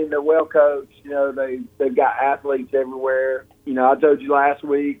football team. They're well coached. You know, they've got athletes everywhere. You know, I told you last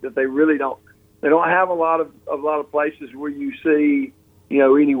week that they really don't have a lot of places where you see, you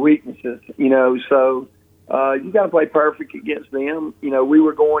know, any weaknesses. You know, so you got to play perfect against them. You know, we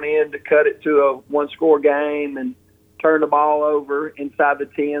were going in to cut it to a 1-score game and turned the ball over inside the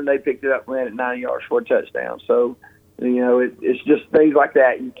 10. They picked it up and ran it 90 yards for a touchdown. So, you know, it's just things like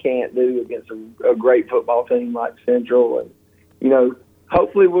that you can't do against a great football team like Central. And, you know,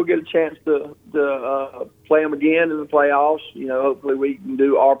 hopefully we'll get a chance to play them again in the playoffs. You know, hopefully we can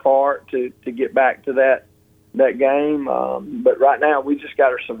do our part to get back to that game. But right now we just got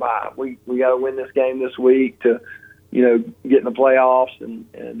to survive. We got to win this game this week to, you know, get in the playoffs and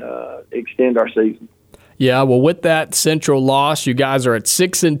extend our season. Yeah, well, with that Central loss, you guys are at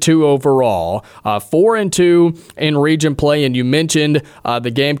 6-2 overall, 4-2 in region play, and you mentioned the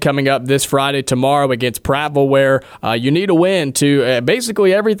game coming up this Friday tomorrow against Prattville, where you need a win to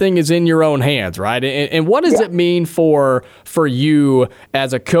basically everything is in your own hands, right? And what does it mean for you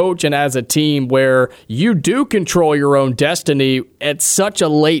as a coach and as a team where you do control your own destiny at such a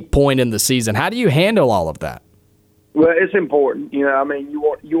late point in the season? How do you handle all of that? Well, it's important. You know, I mean, you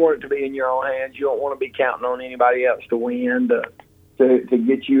want it to be in your own hands. You don't want to be counting on anybody else to win to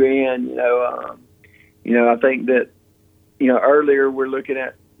get you in. You know, I think that, you know, earlier we're looking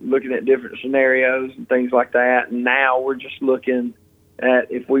at different scenarios and things like that, and now we're just looking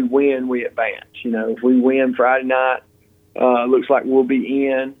at if we win, we advance. You know, if we win Friday night, looks like we'll be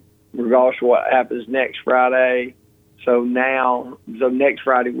in, regardless of what happens next Friday. So next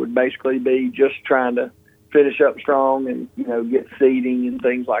Friday would basically be just trying to finish up strong and, you know, get seeding and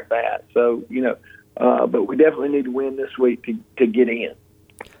things like that. So, you know, but we definitely need to win this week to get in.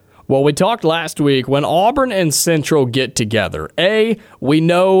 Well, we talked last week when Auburn and Central get together. We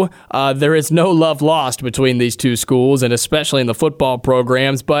know there is no love lost between these two schools, and especially in the football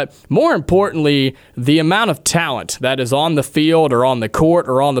programs. But more importantly, the amount of talent that is on the field or on the court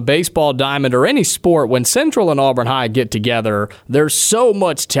or on the baseball diamond or any sport, when Central and Auburn High get together, there's so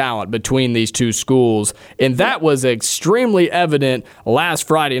much talent between these two schools. And that was extremely evident last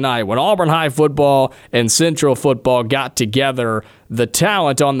Friday night when Auburn High football and Central football got together. The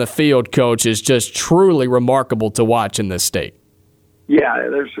talent on the field, Coach, is just truly remarkable to watch in this state. Yeah,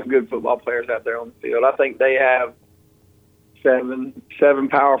 there's some good football players out there on the field. I think they have seven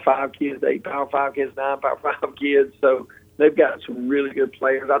Power 5 kids, 8 Power 5 kids, 9 Power 5 kids. So they've got some really good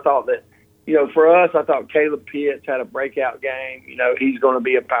players. I thought that, you know, for us, I thought Caleb Pitts had a breakout game. You know, he's going to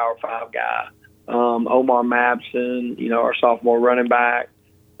be a Power 5 guy. Omar Mabson, you know, our sophomore running back.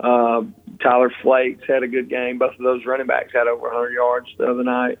 Tyler Flakes had a good game. Both of those running backs had over 100 yards the other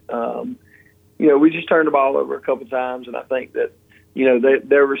night. You know, we just turned the ball over a couple times, and I think that, you know,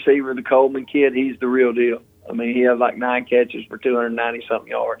 their receiver, the Coleman kid, he's the real deal. I mean, he had like 9 catches for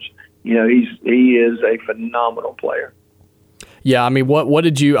 290-something yards. You know, he is a phenomenal player. Yeah, I mean, what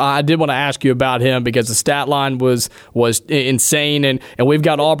did you? I did want to ask you about him because the stat line was insane, and we've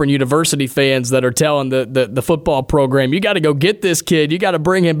got Auburn University fans that are telling the football program, you got to go get this kid, you got to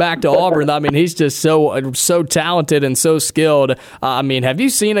bring him back to Auburn. I mean, he's just so talented and so skilled. I mean, have you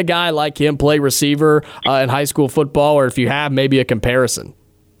seen a guy like him play receiver in high school football, or if you have, maybe a comparison?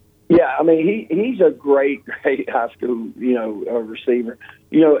 Yeah, I mean, he's a great high school, you know, receiver,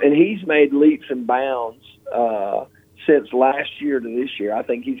 you know, and he's made leaps and bounds since last year to this year. I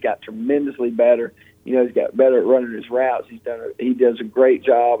think he's got tremendously better. You know, he's got better at running his routes. He does a great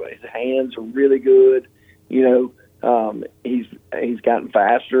job. His hands are really good. You know, he's gotten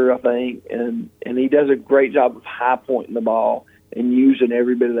faster, I think, and he does a great job of high pointing the ball and using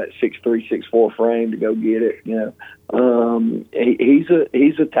every bit of that 6'3", 6'4" frame to go get it. You know,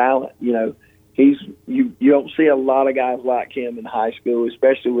 he's a talent. You know, you don't see a lot of guys like him in high school,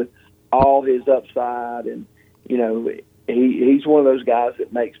 especially with all his upside, and he's one of those guys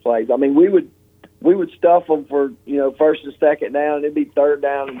that makes plays. I mean, we would stuff them for first and second down, and it'd be third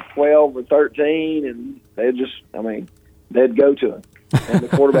down and 12 or 13, and they'd go to him. And the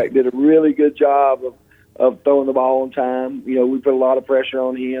quarterback did a really good job of throwing the ball on time. We put a lot of pressure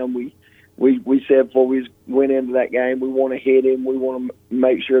on him. We said before we went into that game, we want to hit him. We want to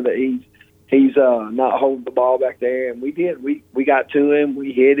make sure that he's not holding the ball back there, and we did. We got to him.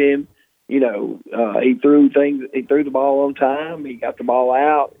 We hit him. He threw the ball on time. He got the ball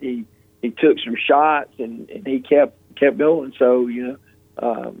out. He took some shots, and he kept going. So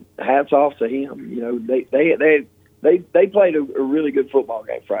hats off to him. They played a really good football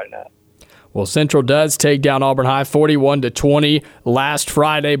game Friday night. Well, Central does take down Auburn High 41-20 last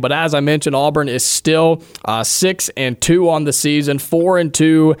Friday, but as I mentioned, Auburn is still 6-2 on the season,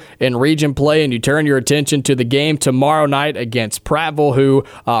 4-2 in region play, and you turn your attention to the game tomorrow night against Prattville, who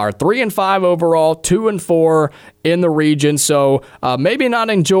are 3-5 overall, 2-4 in the region, so maybe not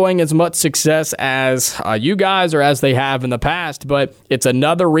enjoying as much success as you guys or as they have in the past, but it's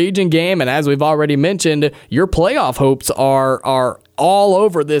another region game, and as we've already mentioned, your playoff hopes are all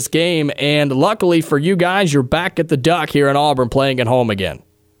over this game, and luckily for you guys, you're back at the Duck here in Auburn playing at home again.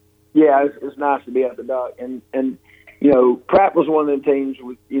 Yeah, it's nice to be at the Duck, and Prattville's one of the teams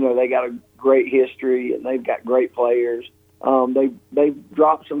with, they got a great history, and they've got great players. They've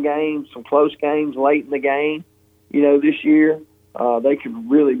dropped some games, some close games late in the game, this year. They could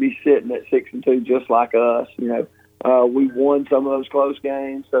really be sitting at 6-2 just like us. We won some of those close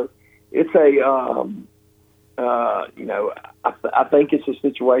games, so it's I think it's a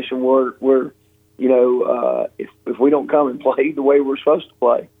situation where if we don't come and play the way we're supposed to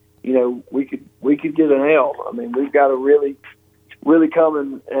play, we could get an L. I mean, we've got to really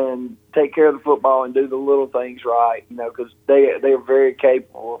come and take care of the football and do the little things right, because they are very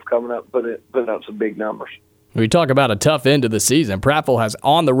capable of coming up and putting up some big numbers. We talk about a tough end of the season. Prattville has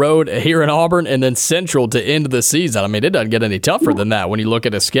on the road here in Auburn and then Central to end the season. I mean, it doesn't get any tougher than that when you look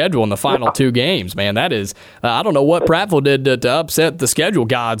at a schedule in the final two games. Man, that is, I don't know what Prattville did to upset the schedule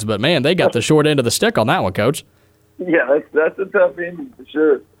gods, but, man, they got the short end of the stick on that one, Coach. Yeah, that's a tough ending for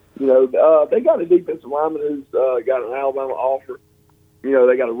sure. They got a defensive lineman who's got an Alabama offer. They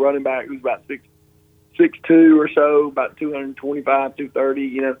got a running back who's about 6'2" or so, about 225,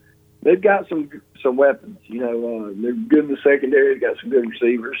 230, They've got some weapons, they're good in the secondary. They've got some good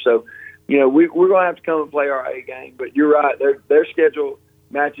receivers. So, we're going to have to come and play our A game. But you're right, their schedule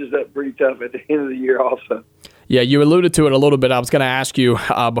matches up pretty tough at the end of the year also. Yeah, you alluded to it a little bit. I was going to ask you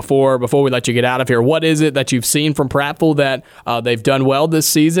before we let you get out of here, what is it that you've seen from Prattville that they've done well this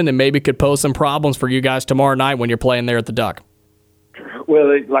season and maybe could pose some problems for you guys tomorrow night when you're playing there at the Duck?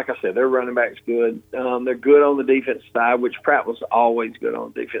 Well, like I said, their running back's good. They're good on the defense side, which Prattville's always good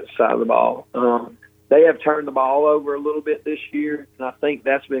on the defense side of the ball. They have turned the ball over a little bit this year, and I think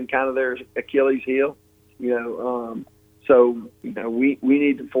that's been kind of their Achilles heel. So we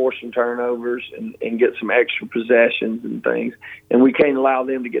need to force some turnovers and get some extra possessions and things, and we can't allow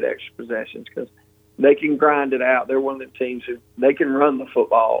them to get extra possessions because they can grind it out. They're one of the teams who they can run the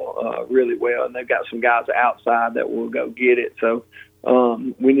football really well, and they've got some guys outside that will go get it. So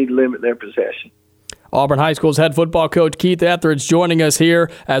we need to limit their possession. Auburn High School's head football coach Keith Etheredge joining us here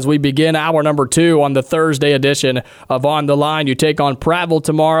as we begin hour number 2 on the Thursday edition of On the Line. You take on Prattville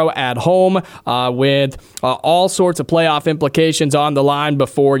tomorrow at home with all sorts of playoff implications on the line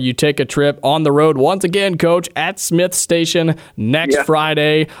before you take a trip on the road once again, Coach, at Smith Station next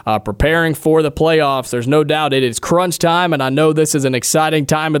Friday, preparing for the playoffs. There's no doubt it is crunch time, and I know this is an exciting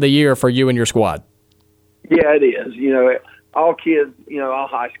time of the year for you and your squad. Yeah, it is. All kids, all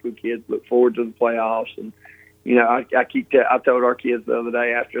high school kids look forward to the playoffs, and I told our kids the other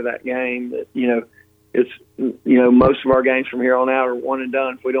day after that game that it's most of our games from here on out are one and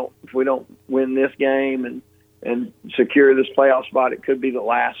done. If we don't win this game and secure this playoff spot, it could be the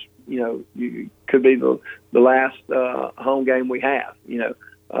last. Could be the last home game we have.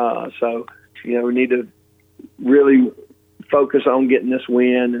 So we need to really focus on getting this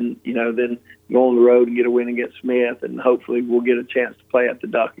win, and then go on the road and get a win against Smith, and hopefully we'll get a chance to play at the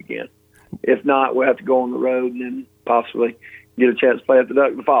Duck again. If not, we'll have to go on the road and then possibly get a chance to play at the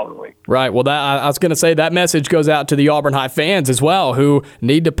Duck the following week. Right. Well, I was going to say that message goes out to the Auburn High fans as well, who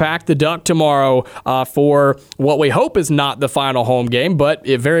need to pack the Duck tomorrow for what we hope is not the final home game, but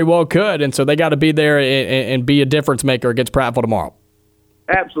it very well could, and so they got to be there and be a difference maker against Prattville tomorrow.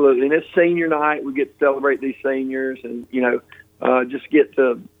 Absolutely, and it's senior night. We get to celebrate these seniors, and just get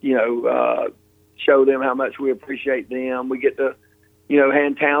to show them how much we appreciate them. We get to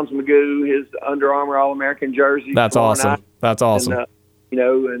hand Towns Magoo his Under Armour All-American jersey. That's awesome. That's awesome. And,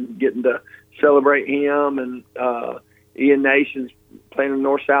 and getting to celebrate him, and Ian Nation's playing in the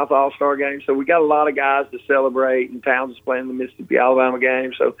North-South All-Star game. So we got a lot of guys to celebrate, and Towns is playing the Mississippi-Alabama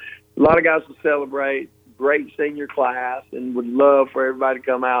game. So a lot of guys to celebrate. Great senior class, and would love for everybody to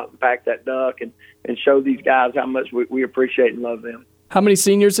come out and pack that duck and show these guys how much we appreciate and love them. How many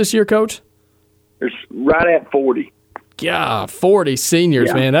seniors this year, Coach? There's right at 40. Yeah, 40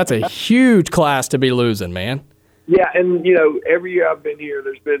 seniors, man. That's a huge class to be losing, man. Yeah, and, every year I've been here,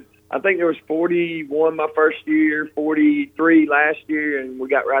 I think there was 41 my first year, 43 last year, and we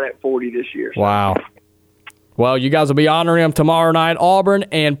got right at 40 this year. So. Wow. Well, you guys will be honoring them tomorrow night, Auburn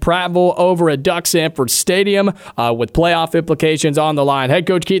and Prattville over at Duck Sanford Stadium with playoff implications on the line. Head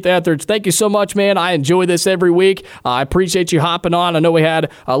coach Keith Etheredge, thank you so much, man. I enjoy this every week. I appreciate you hopping on. I know we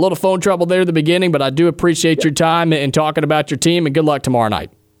had a little phone trouble there at the beginning, but I do appreciate your time and talking about your team, and good luck tomorrow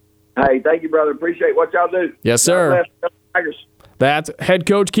night. Hey, thank you, brother. Appreciate what y'all do. Yes, sir. Tigers. That's head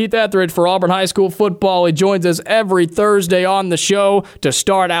coach Keith Etheredge for Auburn High School football. He joins us every Thursday on the show to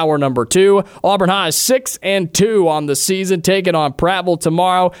start hour number 2. Auburn High is 6-2 on the season, taking on Prattville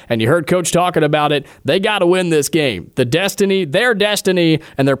tomorrow. And you heard Coach talking about it. They got to win this game. Their destiny,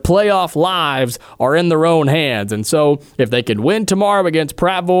 and their playoff lives are in their own hands. And so if they can win tomorrow against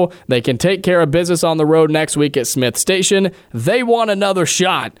Prattville, they can take care of business on the road next week at Smith Station. They want another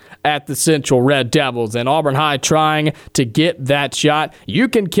shot at the Central Red Devils, and Auburn High trying to get that shot. You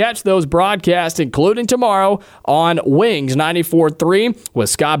can catch those broadcasts, including tomorrow, on Wings 94.3 with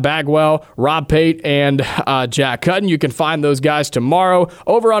Scott Bagwell, Rob Pate, and Jack Hutton. You can find those guys tomorrow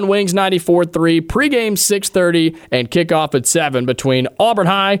over on Wings 94.3, pregame 6:30 and kickoff at 7 between Auburn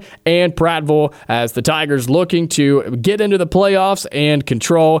High and Prattville as the Tigers looking to get into the playoffs and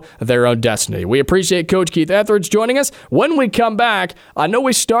control their own destiny. We appreciate Coach Keith Etheredge joining us. When we come back, I know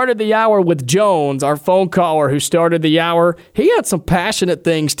we started the hour with Jones, our phone caller who started the hour. He had some passionate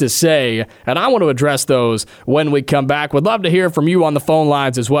things to say, and I want to address those when we come back. Would love to hear from you on the phone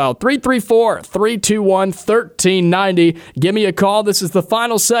lines as well. 334-321-1390. Give me a call. This is the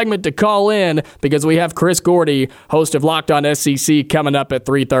final segment to call in because we have Chris Gordy, host of Locked On SEC, coming up at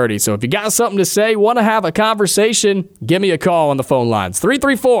 3:30. So if you got something to say, want to have a conversation, give me a call on the phone lines.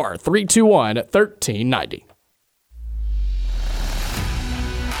 334-321-1390.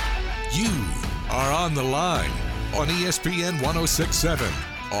 You are on the line on ESPN 106.7,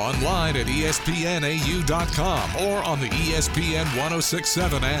 online at espnau.com, or on the ESPN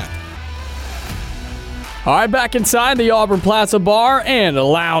 106.7 app. All right, back inside the Auburn Plaza Bar and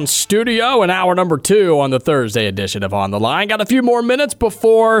Lounge Studio in hour number 2 on the Thursday edition of On the Line. Got a few more minutes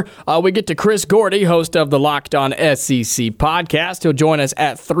before we get to Chris Gordy, host of the Locked On SEC podcast. He'll join us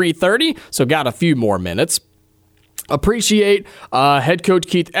at 3:30, so got a few more minutes. Appreciate head coach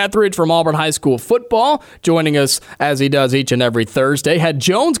Keith Etheredge from Auburn High School football joining us as he does each and every Thursday. Had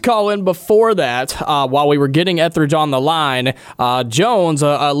Jones call in before that while we were getting Etheredge on the line. Jones,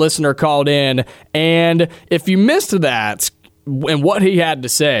 a listener, called in, and if you missed that and what he had to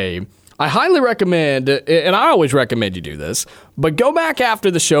say, I highly recommend, and I always recommend you do this, but go back after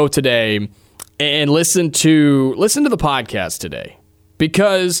the show today and listen to the podcast today,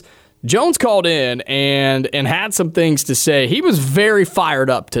 because Jones called in and had some things to say. He was very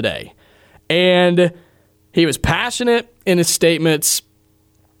fired up today, and he was passionate in his statements,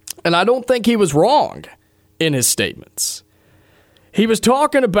 and I don't think he was wrong in his statements. He was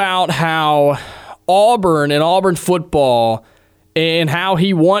talking about how Auburn and Auburn football and how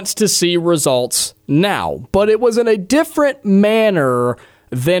he wants to see results now, but it was in a different manner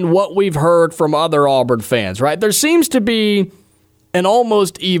than what we've heard from other Auburn fans, right? There seems to be an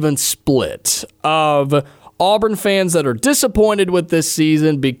almost even split of Auburn fans that are disappointed with this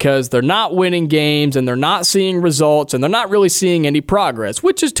season because they're not winning games and they're not seeing results and they're not really seeing any progress,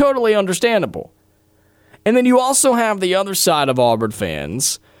 which is totally understandable. And then you also have the other side of Auburn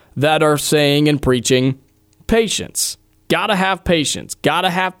fans that are saying and preaching patience. Gotta have patience,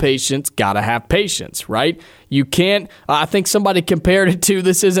 gotta have patience, gotta have patience, right? You can't, I think somebody compared it to,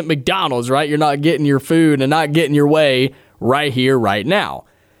 this isn't McDonald's, right? You're not getting your food and not getting your way right here, right now.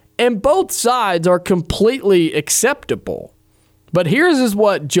 And both sides are completely acceptable. But here's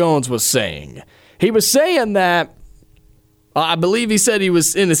what Jones was saying. He was saying that, I believe he said he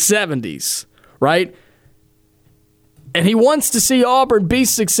was in his 70s, right? And he wants to see Auburn be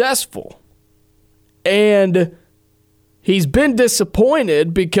successful. And he's been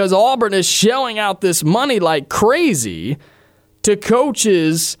disappointed because Auburn is shelling out this money like crazy to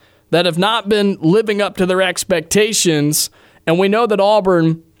coaches that have not been living up to their expectations. And we know that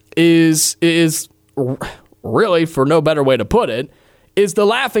Auburn is really, for no better way to put it, is the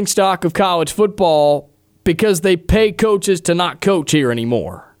laughingstock of college football because they pay coaches to not coach here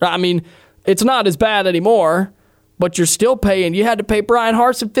anymore. I mean, it's not as bad anymore, but you're still paying. You had to pay Brian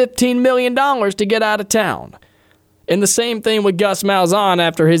Harsin $15 million to get out of town. And the same thing with Gus Malzahn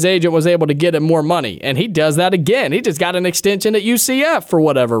after his agent was able to get him more money. And he does that again. He just got an extension at UCF for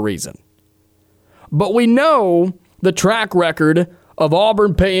whatever reason. But we know the track record of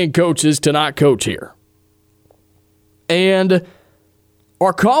Auburn paying coaches to not coach here. And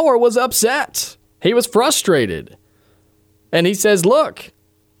our caller was upset. He was frustrated. And he says, look,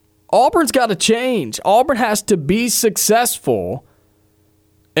 Auburn's got to change. Auburn has to be successful.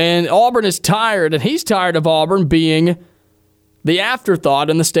 And Auburn is tired, and he's tired of Auburn being the afterthought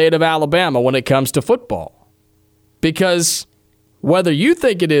in the state of Alabama when it comes to football. Because whether you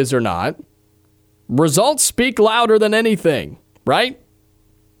think it is or not, results speak louder than anything, right?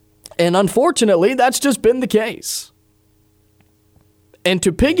 And unfortunately, that's just been the case. And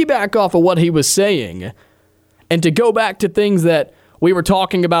to piggyback off of what he was saying, and to go back to things that we were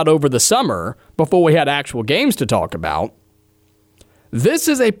talking about over the summer before we had actual games to talk about, this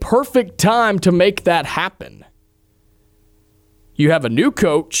is a perfect time to make that happen. You have a new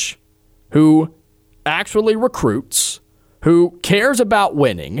coach who actually recruits, who cares about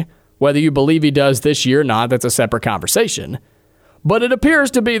winning. Whether you believe he does this year or not, that's a separate conversation. But it appears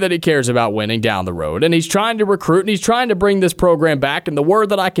to be that he cares about winning down the road, and he's trying to recruit, and he's trying to bring this program back, and the word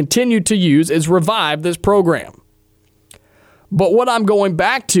that I continue to use is revive this program. But what I'm going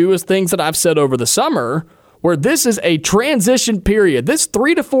back to is things that I've said over the summer, where this is a transition period, this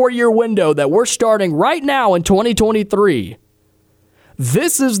 3 to 4 year window that we're starting right now in 2023.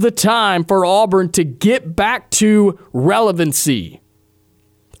 This is the time for Auburn to get back to relevancy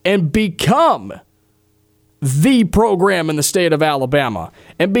and become the program in the state of Alabama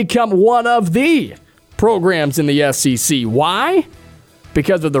and become one of the programs in the SEC. Why?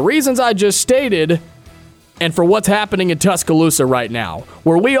 Because of the reasons I just stated, and for what's happening in Tuscaloosa right now,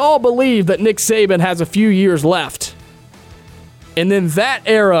 where we all believe that Nick Saban has a few years left. And then that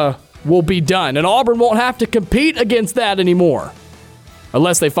era will be done, and Auburn won't have to compete against that anymore.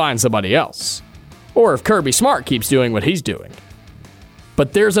 Unless they find somebody else. Or if Kirby Smart keeps doing what he's doing.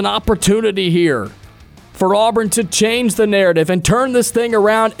 But there's an opportunity here for Auburn to change the narrative and turn this thing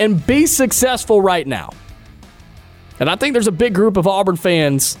around and be successful right now. And I think there's a big group of Auburn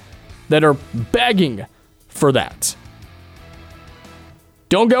fans that are begging for that.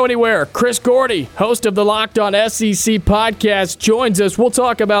 Don't go anywhere. Chris Gordy, host of the Locked On SEC podcast, joins us. We'll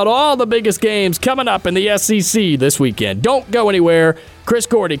talk about all the biggest games coming up in the SEC this weekend. Don't go anywhere. Chris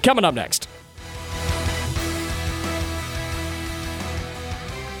Gordy coming up next.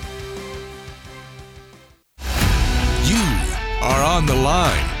 You are on the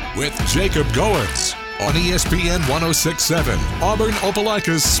line with Jacob Goins on ESPN 106.7, Auburn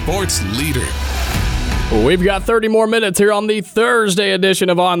Opelika's sports leader. We've got 30 more minutes here on the Thursday edition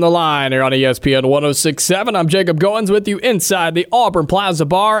of On the Line here on ESPN 106.7. I'm Jacob Goins with you inside the Auburn Plaza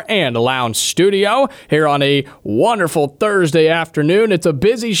Bar and Lounge Studio here on a wonderful Thursday afternoon. It's a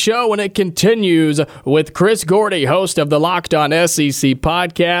busy show and it continues with Chris Gordy, host of the Locked On SEC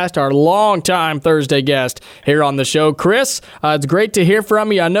podcast, our longtime Thursday guest here on the show. Chris, it's great to hear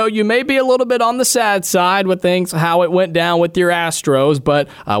from you. I know you may be a little bit on the sad side with things, how it went down with your Astros, but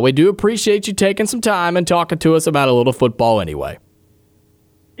we do appreciate you taking some time and talking to us about a little football anyway.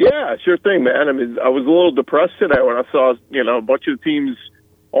 Yeah, sure thing, man. I mean, I was a little depressed today when I saw, a bunch of teams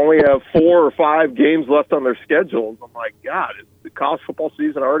only have 4 or 5 games left on their schedules. I'm like, God, is the college football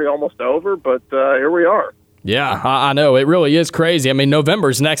season already almost over? But here we are. Yeah, I know. It really is crazy. I mean,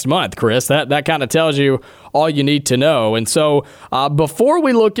 November's next month, Chris. That kind of tells you all you need to know. And so before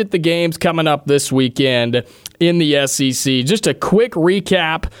we look at the games coming up this weekend in the SEC, just a quick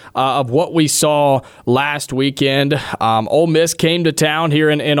recap of what we saw last weekend. Ole Miss came to town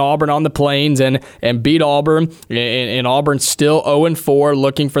here in Auburn on the Plains and beat Auburn. And Auburn's still 0-4,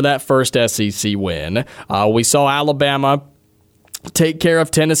 looking for that first SEC win. We saw Alabama take care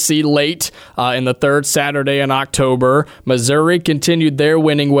of Tennessee late in the third Saturday in October. Missouri continued their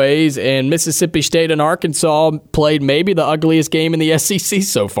winning ways, and Mississippi State and Arkansas played maybe the ugliest game in the SEC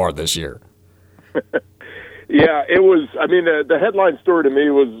so far this year. Yeah, it was. I mean, the headline story to me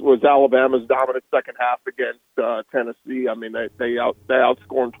was Alabama's dominant second half against Tennessee. I mean, they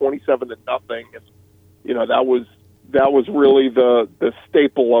outscored 27-0, and that was really the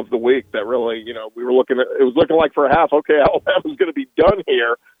staple of the week. That really, we were looking at. It was looking like for a half, okay, Alabama's going to be done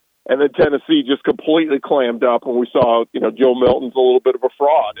here, and then Tennessee just completely clammed up, and we saw, Joe Milton's a little bit of a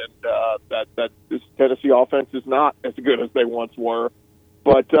fraud, and that this Tennessee offense is not as good as they once were.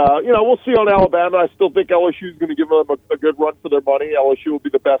 But, we'll see on Alabama. I still think LSU is going to give them a good run for their money. LSU will be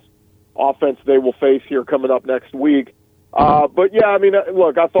the best offense they will face here coming up next week. But, yeah, I mean,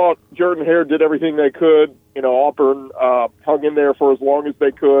 look, I thought Jordan-Hare did everything they could. Auburn hung in there for as long as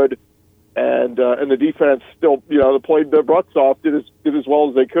they could. And the defense still, they played their butts off, did as well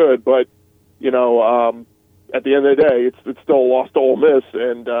as they could. But, at the end of the day, it's still a loss to Ole Miss.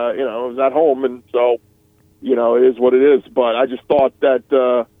 And, it was at home. And so, it is what it is. But I just thought that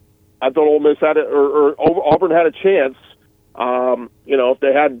I thought Ole Miss had it, or Auburn had a chance, if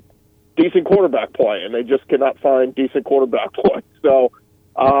they had decent quarterback play, and they just cannot find decent quarterback play. So,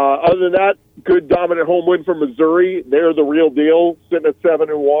 other than that, good dominant home win for Missouri. They're the real deal, sitting at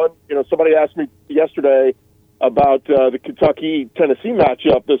 7-1. Somebody asked me yesterday about the Kentucky-Tennessee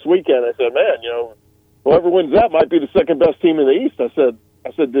matchup this weekend. I said, man, whoever wins that might be the second best team in the East. I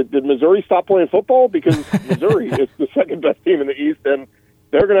said, did Missouri stop playing football? Because Missouri is the second best team in the East, and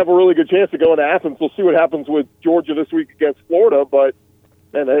they're going to have a really good chance to go into Athens. We'll see what happens with Georgia this week against Florida, but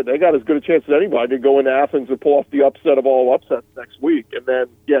man, they got as good a chance as anybody to go into Athens and pull off the upset of all upsets next week. And then,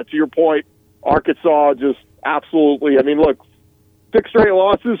 yeah, to your point, Arkansas just absolutely. I mean, look, 6 straight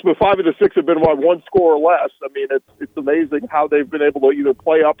losses, but 5 of the 6 have been by 1 score or less. I mean, it's amazing how they've been able to either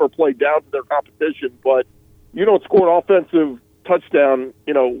play up or play down to their competition. But you don't score an offensive touchdown,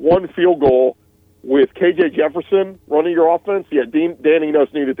 1 field goal with KJ Jefferson running your offense. Yeah, Dan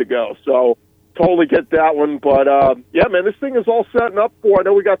Enos needed to go. So totally get that one. But, yeah, man, this thing is all setting up for, I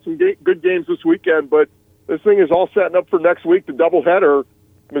know we got some good games this weekend, but this thing is all setting up for next week, the doubleheader.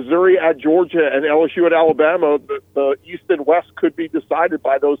 Missouri at Georgia and LSU at Alabama. The East and West could be decided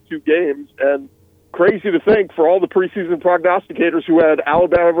by those 2 games. And crazy to think, for all the preseason prognosticators who had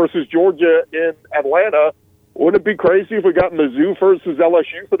Alabama versus Georgia in Atlanta, wouldn't it be crazy if we got Mizzou versus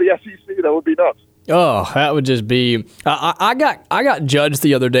LSU for the SEC? That would be nuts. Oh, that would just be. I got judged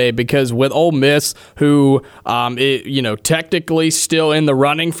the other day because with Ole Miss, who technically still in the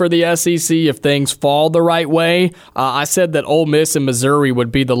running for the SEC if things fall the right way, I said that Ole Miss and Missouri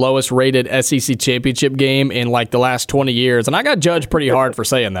would be the lowest rated SEC championship game in like the last 20 years, and I got judged pretty hard for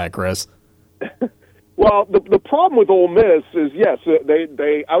saying that, Chris. Well, the problem with Ole Miss is, yes,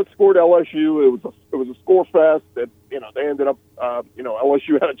 they outscored LSU. It was a score fest. That they ended up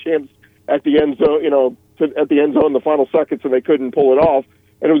LSU had a chance at the end zone, at the end zone in the final seconds, and they couldn't pull it off.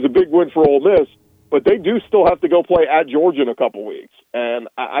 And it was a big win for Ole Miss. But they do still have to go play at Georgia in a couple weeks. And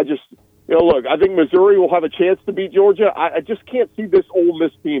I just, look, I think Missouri will have a chance to beat Georgia. I just can't see this Ole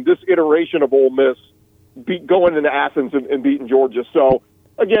Miss team, this iteration of Ole Miss, going into Athens and beating Georgia. So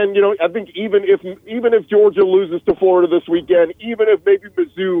again, I think even if Georgia loses to Florida this weekend, even if maybe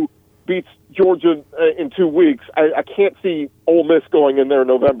Mizzou beats Georgia in 2 weeks, I can't see Ole Miss going in there in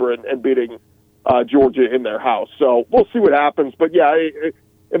November and beating Georgia in their house. So we'll see what happens. But, yeah,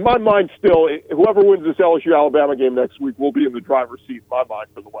 in my mind still, whoever wins this LSU-Alabama game next week will be in the driver's seat, in my mind,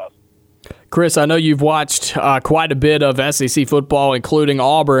 for the West. Chris, I know you've watched quite a bit of SEC football, including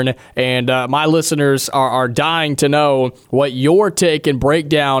Auburn, and my listeners are dying to know what your take and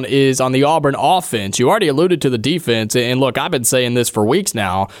breakdown is on the Auburn offense. You already alluded to the defense, and look, I've been saying this for weeks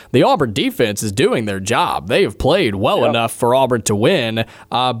now. The Auburn defense is doing their job. They have played well enough for Auburn to win,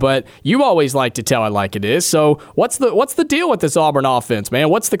 but you always like to tell it like it is. So what's the deal with this Auburn offense, man?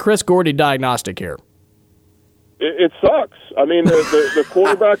 What's the Chris Gordy diagnostic here? It sucks. I mean, the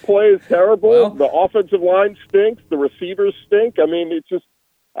quarterback play is terrible. Well, the offensive line stinks. The receivers stink. I mean, it's just,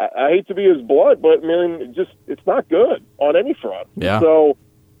 I hate to be his blood, but, man, it's not good on any front. Yeah. So,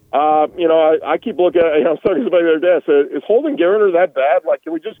 I keep looking at, I was talking to somebody the other day. I said, is Holden Garner that bad? Like,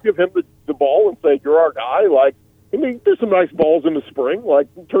 can we just give him the ball and say, you're our guy? Like, I mean, there's some nice balls in the spring. Like,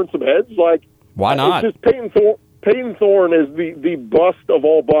 turn some heads. Like, why not? It's just Peyton Thorne is the bust of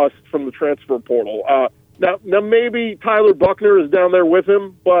all busts from the transfer portal. Now maybe Tyler Buckner is down there with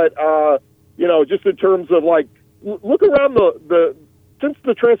him, but just in terms of like, look around since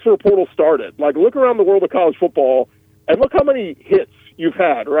the transfer portal started, like look around the world of college football and look how many hits you've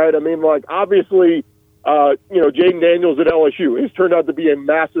had, right? I mean, like obviously, Jaden Daniels at LSU has turned out to be a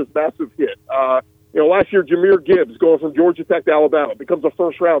massive, massive hit. Last year Jahmyr Gibbs going from Georgia Tech to Alabama becomes a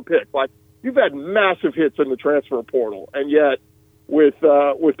first-round pick. Like you've had massive hits in the transfer portal, and yet with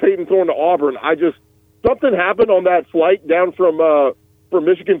Peyton Thorne to Auburn, something happened on that flight down from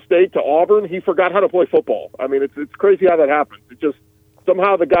Michigan State to Auburn. He forgot how to play football. I mean, it's crazy how that happens. It just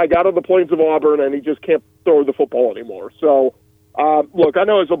somehow the guy got on the plains of Auburn and he just can't throw the football anymore. So, look, I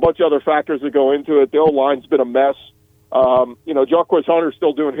know there's a bunch of other factors that go into it. The O-line's been a mess. Jacquez Hunter's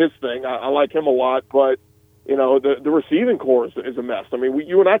still doing his thing. I like him a lot, but The receiving core is a mess. I mean,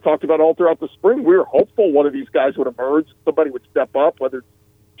 you and I talked about all throughout the spring. We were hopeful one of these guys would emerge, somebody would step up, whether it's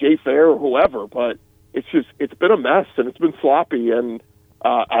Jay Fair or whoever. But it's been a mess and it's been sloppy. And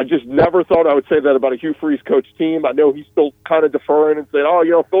I just never thought I would say that about a Hugh Freeze coach team. I know he's still kind of deferring and saying,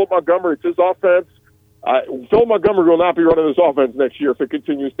 Philip Montgomery, it's his offense. Philip Montgomery will not be running this offense next year if it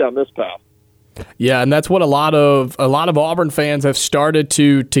continues down this path. Yeah, and that's what a lot of Auburn fans have started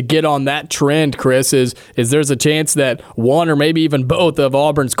to get on that trend, Chris, is there's a chance that one or maybe even both of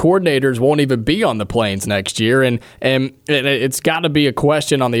Auburn's coordinators won't even be on the Plains next year. And it's got to be a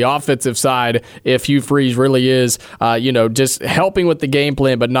question on the offensive side if Hugh Freeze really is, just helping with the game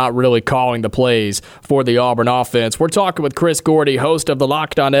plan but not really calling the plays for the Auburn offense. We're talking with Chris Gordy, host of the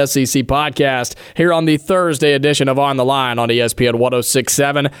Locked On SEC podcast, here on the Thursday edition of On the Line on ESPN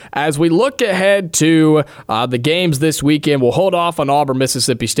 106.7. As we look ahead to the games this weekend, we'll hold off on Auburn,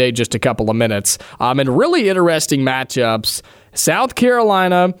 Mississippi State just a couple of minutes. And really interesting matchups. South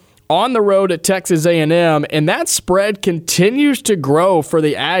Carolina on the road at Texas A&M, and that spread continues to grow for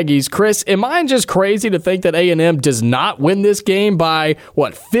the Aggies. Chris, am I just crazy to think that A&M does not win this game by,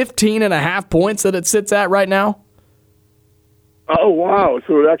 15.5 points that it sits at right now? Oh, wow.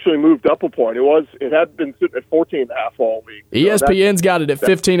 So it actually moved up a point. It had been sitting at 14.5 all week. ESPN's got it at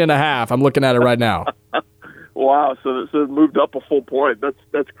 15.5. I'm looking at it right now. Wow. So it moved up a full point.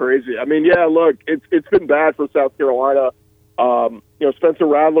 That's crazy. I mean, yeah, look, it's been bad for South Carolina. Spencer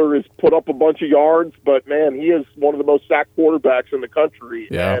Rattler has put up a bunch of yards, but man, he is one of the most sacked quarterbacks in the country.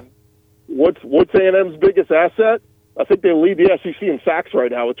 Yeah. And what's A&M's biggest asset? I think they lead the SEC in sacks right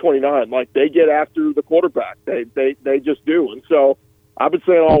now with 29. Like, they get after the quarterback. They just do. And so I've been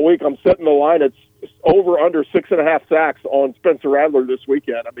saying all week, I'm setting the line at under 6.5 sacks on Spencer Rattler this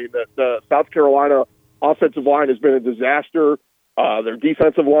weekend. I mean, the South Carolina offensive line has been a disaster. Their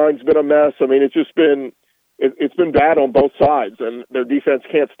defensive line's been a mess. I mean, it's been bad on both sides, and their defense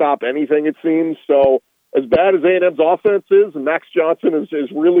can't stop anything, it seems. So as bad as A&M's offense is, and Max Johnson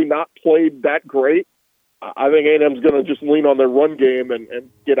has really not played that great, I think A&M's going to just lean on their run game and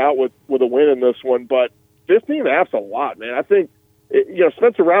get out with a win in this one. But 15.5's a lot, man. I think,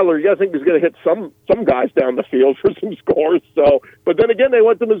 Spencer Rattler, you got to think he's going to hit some guys down the field for some scores. So, but then again, they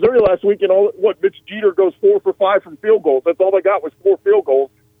went to Missouri last week, and Mitch Jeter goes 4 for 5 from field goals. That's all they got was 4 field goals,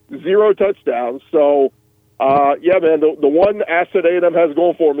 0 touchdowns. So, man, the one asset A&M has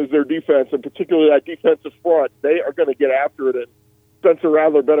going for them is their defense, and particularly that defensive front. They are going to get after it, and Spencer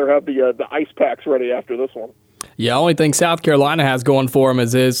Rattler better have the ice packs ready after this one. Yeah, only thing South Carolina has going for them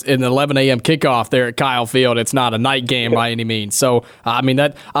is an 11 a.m. kickoff there at Kyle Field. It's not a night game by any means. So, I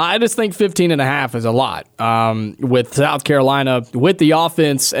just think 15.5 is a lot. With South Carolina, with the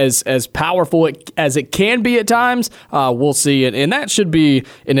offense as powerful as it can be at times, we'll see it. And that should be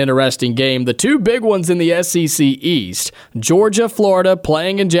an interesting game. The two big ones in the SEC East, Georgia, Florida,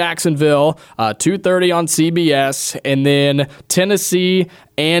 playing in Jacksonville, 2:30 on CBS, and then Tennessee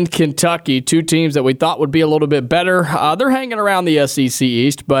and Kentucky, two teams that we thought would be a little bit better. They're hanging around the SEC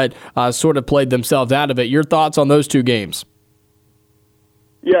East, but sort of played themselves out of it. Your thoughts on those two games?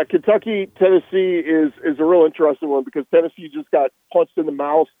 Yeah, Kentucky, Tennessee is a real interesting one because Tennessee just got punched in the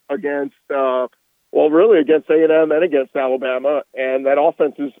mouth against A&M and against Alabama, and that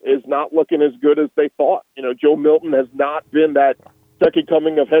offense is not looking as good as they thought. Joe Milton has not been that second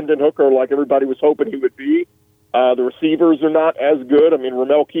coming of Hendon Hooker like everybody was hoping he would be. The receivers are not as good. I mean,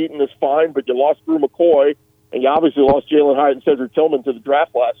 Ramel Keaton is fine, but you lost Drew McCoy, and you obviously lost Jalen Hyatt and Cedric Tillman to the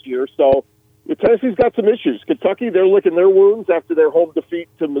draft last year. So Tennessee's got some issues. Kentucky, they're licking their wounds after their home defeat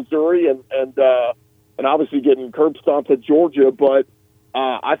to Missouri and obviously getting curb stomped at Georgia. But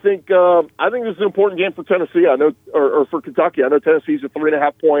I think this is an important game for Tennessee. I know, or for Kentucky. I know Tennessee's a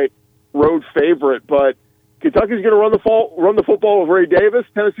 3.5-point road favorite, but Kentucky's going to run the football with Ray Davis.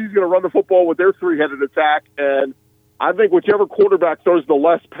 Tennessee's going to run the football with their three-headed attack, and I think whichever quarterback throws the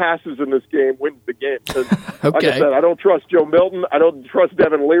less passes in this game wins the game. Okay. Like I said, I don't trust Joe Milton. I don't trust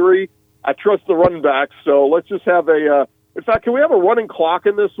Devin Leary. I trust the running backs. So let's just have in fact, can we have a running clock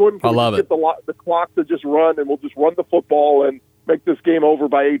in this one? I love it. Get the clock to just run, and we'll just run the football and make this game over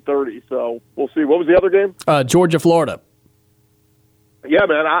by 8:30. So we'll see. What was the other game? Georgia, Florida. Yeah,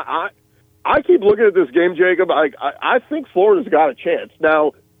 man, I keep looking at this game, Jacob. I think Florida's got a chance.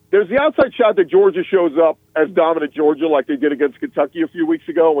 Now, there's the outside shot that Georgia shows up as dominant Georgia like they did against Kentucky a few weeks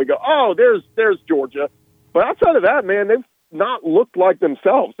ago, and we go, oh, there's Georgia. But outside of that, man, they've not looked like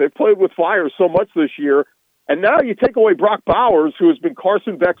themselves. They've played with fire so much this year, and now you take away Brock Bowers, who has been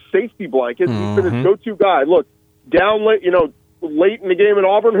Carson Beck's safety blanket. He's been his go-to guy. Look, down late, late in the game in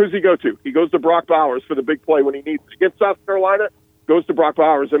Auburn, who's he go to? He goes to Brock Bowers for the big play when he needs it. Against South Carolina, goes to Brock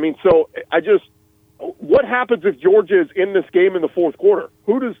Bowers. I mean, so what happens if Georgia is in this game in the fourth quarter?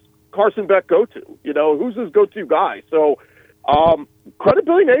 Who does Carson Beck go to? Who's his go-to guy? So credit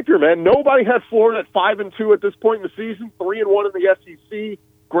Billy Napier, man. Nobody had Florida at 5-2 at this point in the season, 3-1 in the SEC.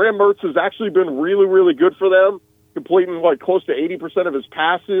 Graham Mertz has actually been really, really good for them, completing close to 80% of his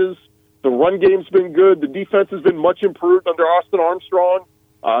passes. The run game's been good. The defense has been much improved under Austin Armstrong.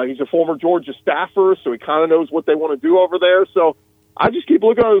 He's a former Georgia staffer, so he kind of knows what they want to do over there. So I just keep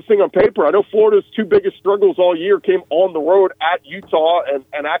looking at this thing on paper. I know Florida's two biggest struggles all year came on the road at Utah and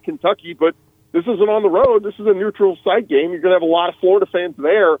at Kentucky, but this isn't on the road. This is a neutral site game. You're going to have a lot of Florida fans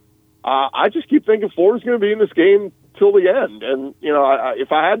there. I just keep thinking Florida's going to be in this game till the end. And,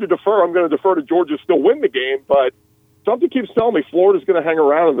 if I had to defer, I'm going to defer to Georgia still win the game, but something keeps telling me Florida's going to hang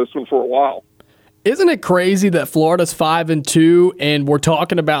around in this one for a while. Isn't it crazy that Florida's 5-2 and we're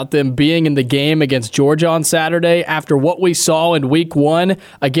talking about them being in the game against Georgia on Saturday after what we saw in week 1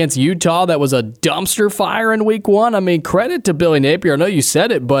 against Utah? That was a dumpster fire in week 1. I mean, credit to Billy Napier. I know you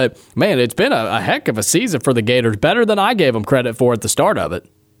said it, but man, it's been a heck of a season for the Gators, better than I gave them credit for at the start of it.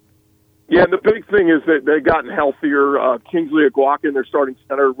 Yeah, and the big thing is that they've gotten healthier. Kingsley Aguakin, their starting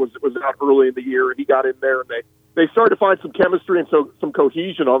center, was out early in the year, and he got in there, and they started to find some chemistry and some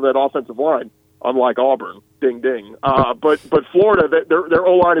cohesion on that offensive line. Unlike Auburn, ding ding. But Florida, their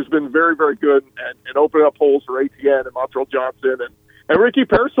O-line has been very, very good and opening up holes for ATN and Montrell Johnson and Ricky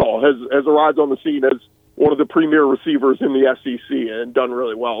Pearsall has arrived on the scene as one of the premier receivers in the SEC and done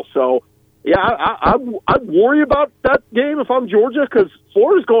really well. So yeah, I'd worry about that game if I'm Georgia because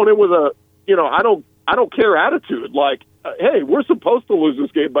Florida's going in with a I don't care attitude. Like, hey, we're supposed to lose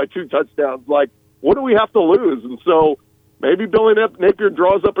this game by 2 touchdowns. Like, what do we have to lose? And so maybe Billy Napier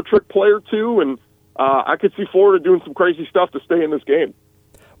draws up a trick play or two, and I could see Florida doing some crazy stuff to stay in this game.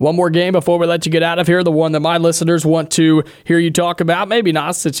 One more game before we let you get out of here, the one that my listeners want to hear you talk about. Maybe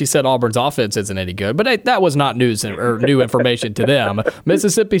not, since you said Auburn's offense isn't any good, but that was not news or new information to them.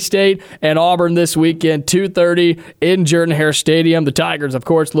 Mississippi State and Auburn this weekend, 2:30 in Jordan-Hare Stadium. The Tigers, of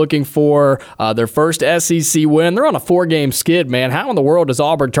course, looking for their first SEC win. They're on a 4-game skid, man. How in the world does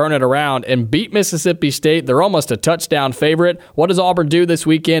Auburn turn it around and beat Mississippi State? They're almost a touchdown favorite. What does Auburn do this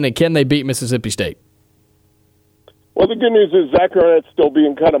weekend, and can they beat Mississippi State? Well, the good news is Zach Arnett's still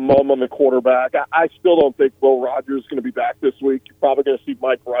being kind of mum on the quarterback. I still don't think Will Rogers is going to be back this week. You're probably going to see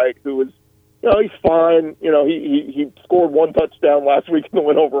Mike Wright, who is, he's fine. He scored 1 touchdown last week in the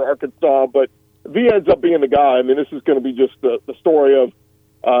win over Arkansas, but if he ends up being the guy, I mean, this is going to be just the story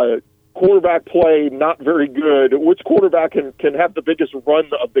of quarterback play not very good. Which quarterback can have the biggest run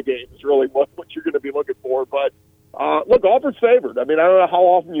of the game is really what you're going to be looking for. But look, Auburn's favored. I mean, I don't know how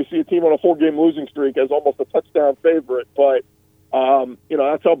often you see a team on a 4-game losing streak as almost a touchdown favorite, but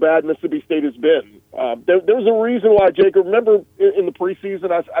that's how bad Mississippi State has been. There's a reason why, Jacob. Remember in the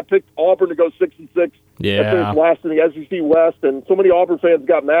preseason, I picked Auburn to go 6-6. Yeah, I finished last in the SEC West, and so many Auburn fans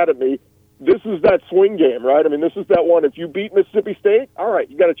got mad at me. This is that swing game, right? I mean, this is that one. If you beat Mississippi State, all right,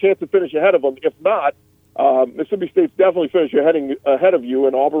 you got a chance to finish ahead of them. If not, Mississippi State's definitely ahead of you,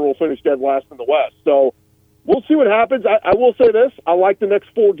 and Auburn will finish dead last in the West. So we'll see what happens. I will say this. I like the next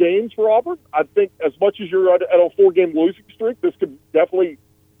 4 games for Auburn. I think as much as you're at a 4-game losing streak, this could definitely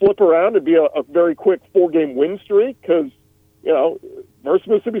flip around and be a very quick 4-game win streak because, versus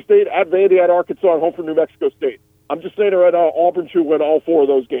Mississippi State, at Vandy, at Arkansas, and home for New Mexico State. I'm just saying right now, Auburn should win all 4 of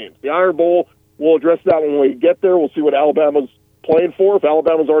those games. The Iron Bowl, we'll address that when we get there. We'll see what Alabama's playing for. If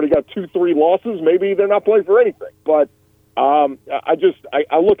Alabama's already got 2-3 losses, maybe they're not playing for anything. But I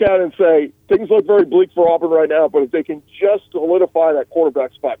look at it and say things look very bleak for Auburn right now, but if they can just solidify that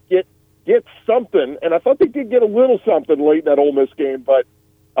quarterback spot, get something, and I thought they did get a little something late in that Ole Miss game, but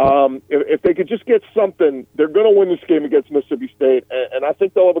if they could just get something, they're going to win this game against Mississippi State, and I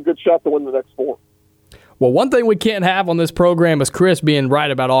think they'll have a good shot to win the next 4. Well, one thing we can't have on this program is Chris being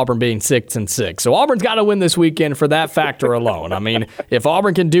right about Auburn being 6-6. So Auburn's got to win this weekend for that factor alone. I mean, if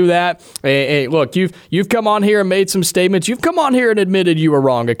Auburn can do that, hey, look, you've come on here and made some statements. You've come on here and admitted you were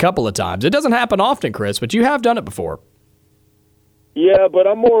wrong a couple of times. It doesn't happen often, Chris, but you have done it before. Yeah, but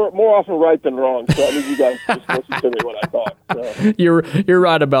I'm more often right than wrong, so I need you guys to just listen to me when I talk. So. You're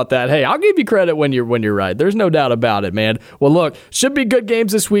right about that. Hey, I'll give you credit when you're right. There's no doubt about it, man. Well, look, should be good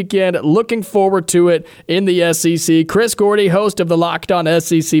games this weekend. Looking forward to it in the SEC. Chris Gordy, host of the Locked On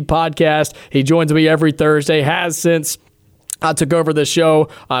SEC podcast. He joins me every Thursday, has since I took over the show.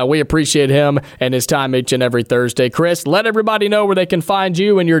 We appreciate him and his time each and every Thursday. Chris, let everybody know where they can find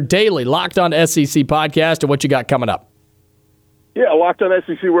you and your daily Locked On SEC podcast and what you got coming up. Yeah, Locked On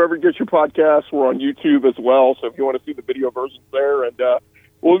SEC, wherever you get your podcasts. We're on YouTube as well, so if you want to see the video versions there. And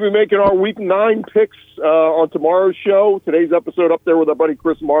we'll be making our Week 9 picks on tomorrow's show. Today's episode up there with our buddy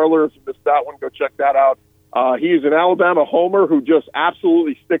Chris Marler. If you missed that one, go check that out. He is an Alabama homer who just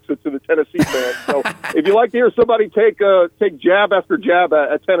absolutely sticks it to the Tennessee fans. So if you like to hear somebody take jab after jab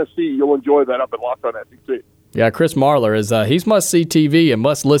at Tennessee, you'll enjoy that up at Locked On SEC. Yeah, Chris Marler is he's must-see TV and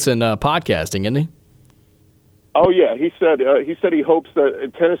must-listen podcasting, isn't he? Oh, yeah. He said he hopes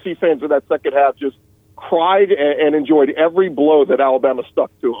that Tennessee fans in that second half just cried and enjoyed every blow that Alabama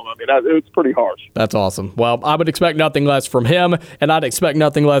stuck to him. I mean, it's pretty harsh. That's awesome. Well, I would expect nothing less from him, and I'd expect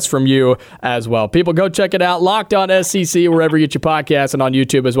nothing less from you as well. People, go check it out. Locked On SEC, wherever you get your podcasts, and on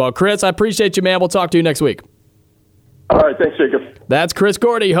YouTube as well. Chris, I appreciate you, man. We'll talk to you next week. All right. Thanks, Jacob. That's Chris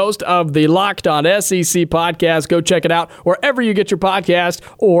Gordy, host of the Locked On SEC podcast. Go check it out wherever you get your podcast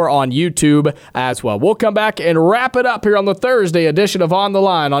or on YouTube as well. We'll come back and wrap it up here on the Thursday edition of On the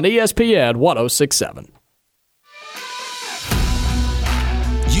Line on ESPN 106.7.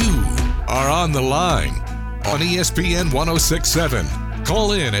 You are on the line on ESPN 106.7.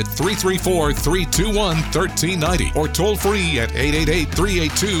 Call in at 334-321-1390 or toll free at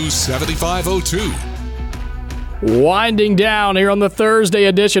 888-382-7502. Winding down here on the Thursday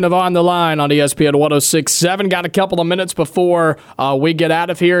edition of On the Line on ESPN 106.7. Got a couple of minutes before we get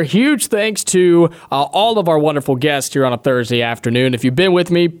out of here. Huge thanks to all of our wonderful guests here on a Thursday afternoon. If you've been with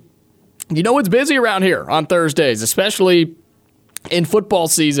me, you know it's busy around here on Thursdays, especially in football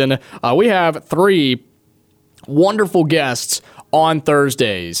season. We have 3 wonderful guests on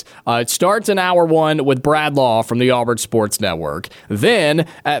Thursdays. It starts in hour 1 with Brad Law from the Auburn Sports Network. Then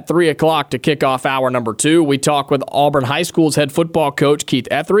at 3 o'clock to kick off hour number 2, we talk with Auburn High School's head football coach, Keith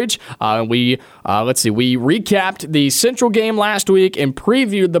Etheredge. We recapped the Central game last week and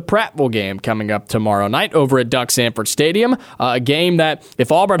previewed the Prattville game coming up tomorrow night over at Duck Sanford Stadium. A game that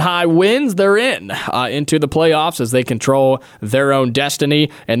if Auburn High wins, they're into the playoffs as they control their own destiny.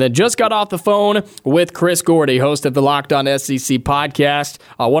 And then just got off the phone with Chris Gordy, host of the Locked On SEC podcast.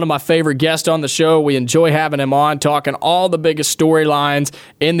 One of my favorite guests on the show. We enjoy having him on, talking all the biggest storylines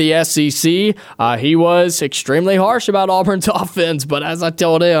in the SEC. He was extremely harsh about Auburn's offense, but as I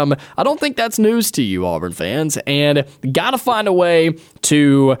told him, I don't think that's news to you, Auburn fans, and got to find a way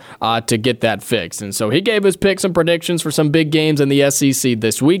to get that fixed. And so he gave his picks and predictions for some big games in the SEC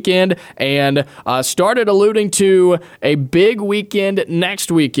this weekend, and started alluding to a big weekend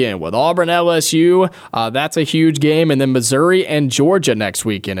next weekend with Auburn LSU. That's a huge game, and then Missouri and Georgia next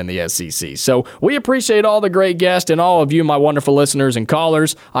weekend in the SEC. So we appreciate all the great guests and all of you, my wonderful listeners and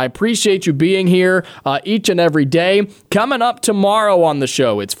callers. I appreciate you being here each and every day. Coming up tomorrow on the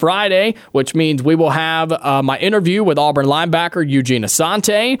show, it's Friday, which means we will have my interview with Auburn linebacker Eugene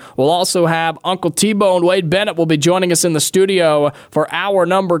Asante. We'll also have Uncle T-Bone Wade Bennett will be joining us in the studio for hour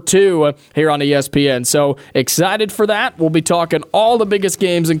number 2 here on ESPN. So excited for that. We'll be talking all the biggest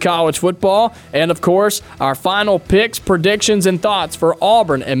games in college football, and of course, our final picks, predictions, and thoughts for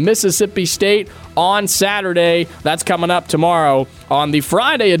Auburn and Mississippi State on Saturday. That's coming up tomorrow on the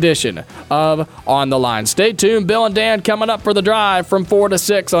Friday edition of On the Line. Stay tuned. Bill and Dan coming up for the drive from 4 to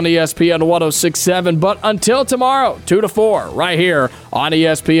 6 on ESPN 106.7. But until tomorrow, 2 to 4, right here on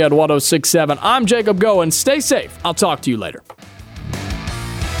ESPN 106.7. I'm Jacob Goins. Stay safe. I'll talk to you later.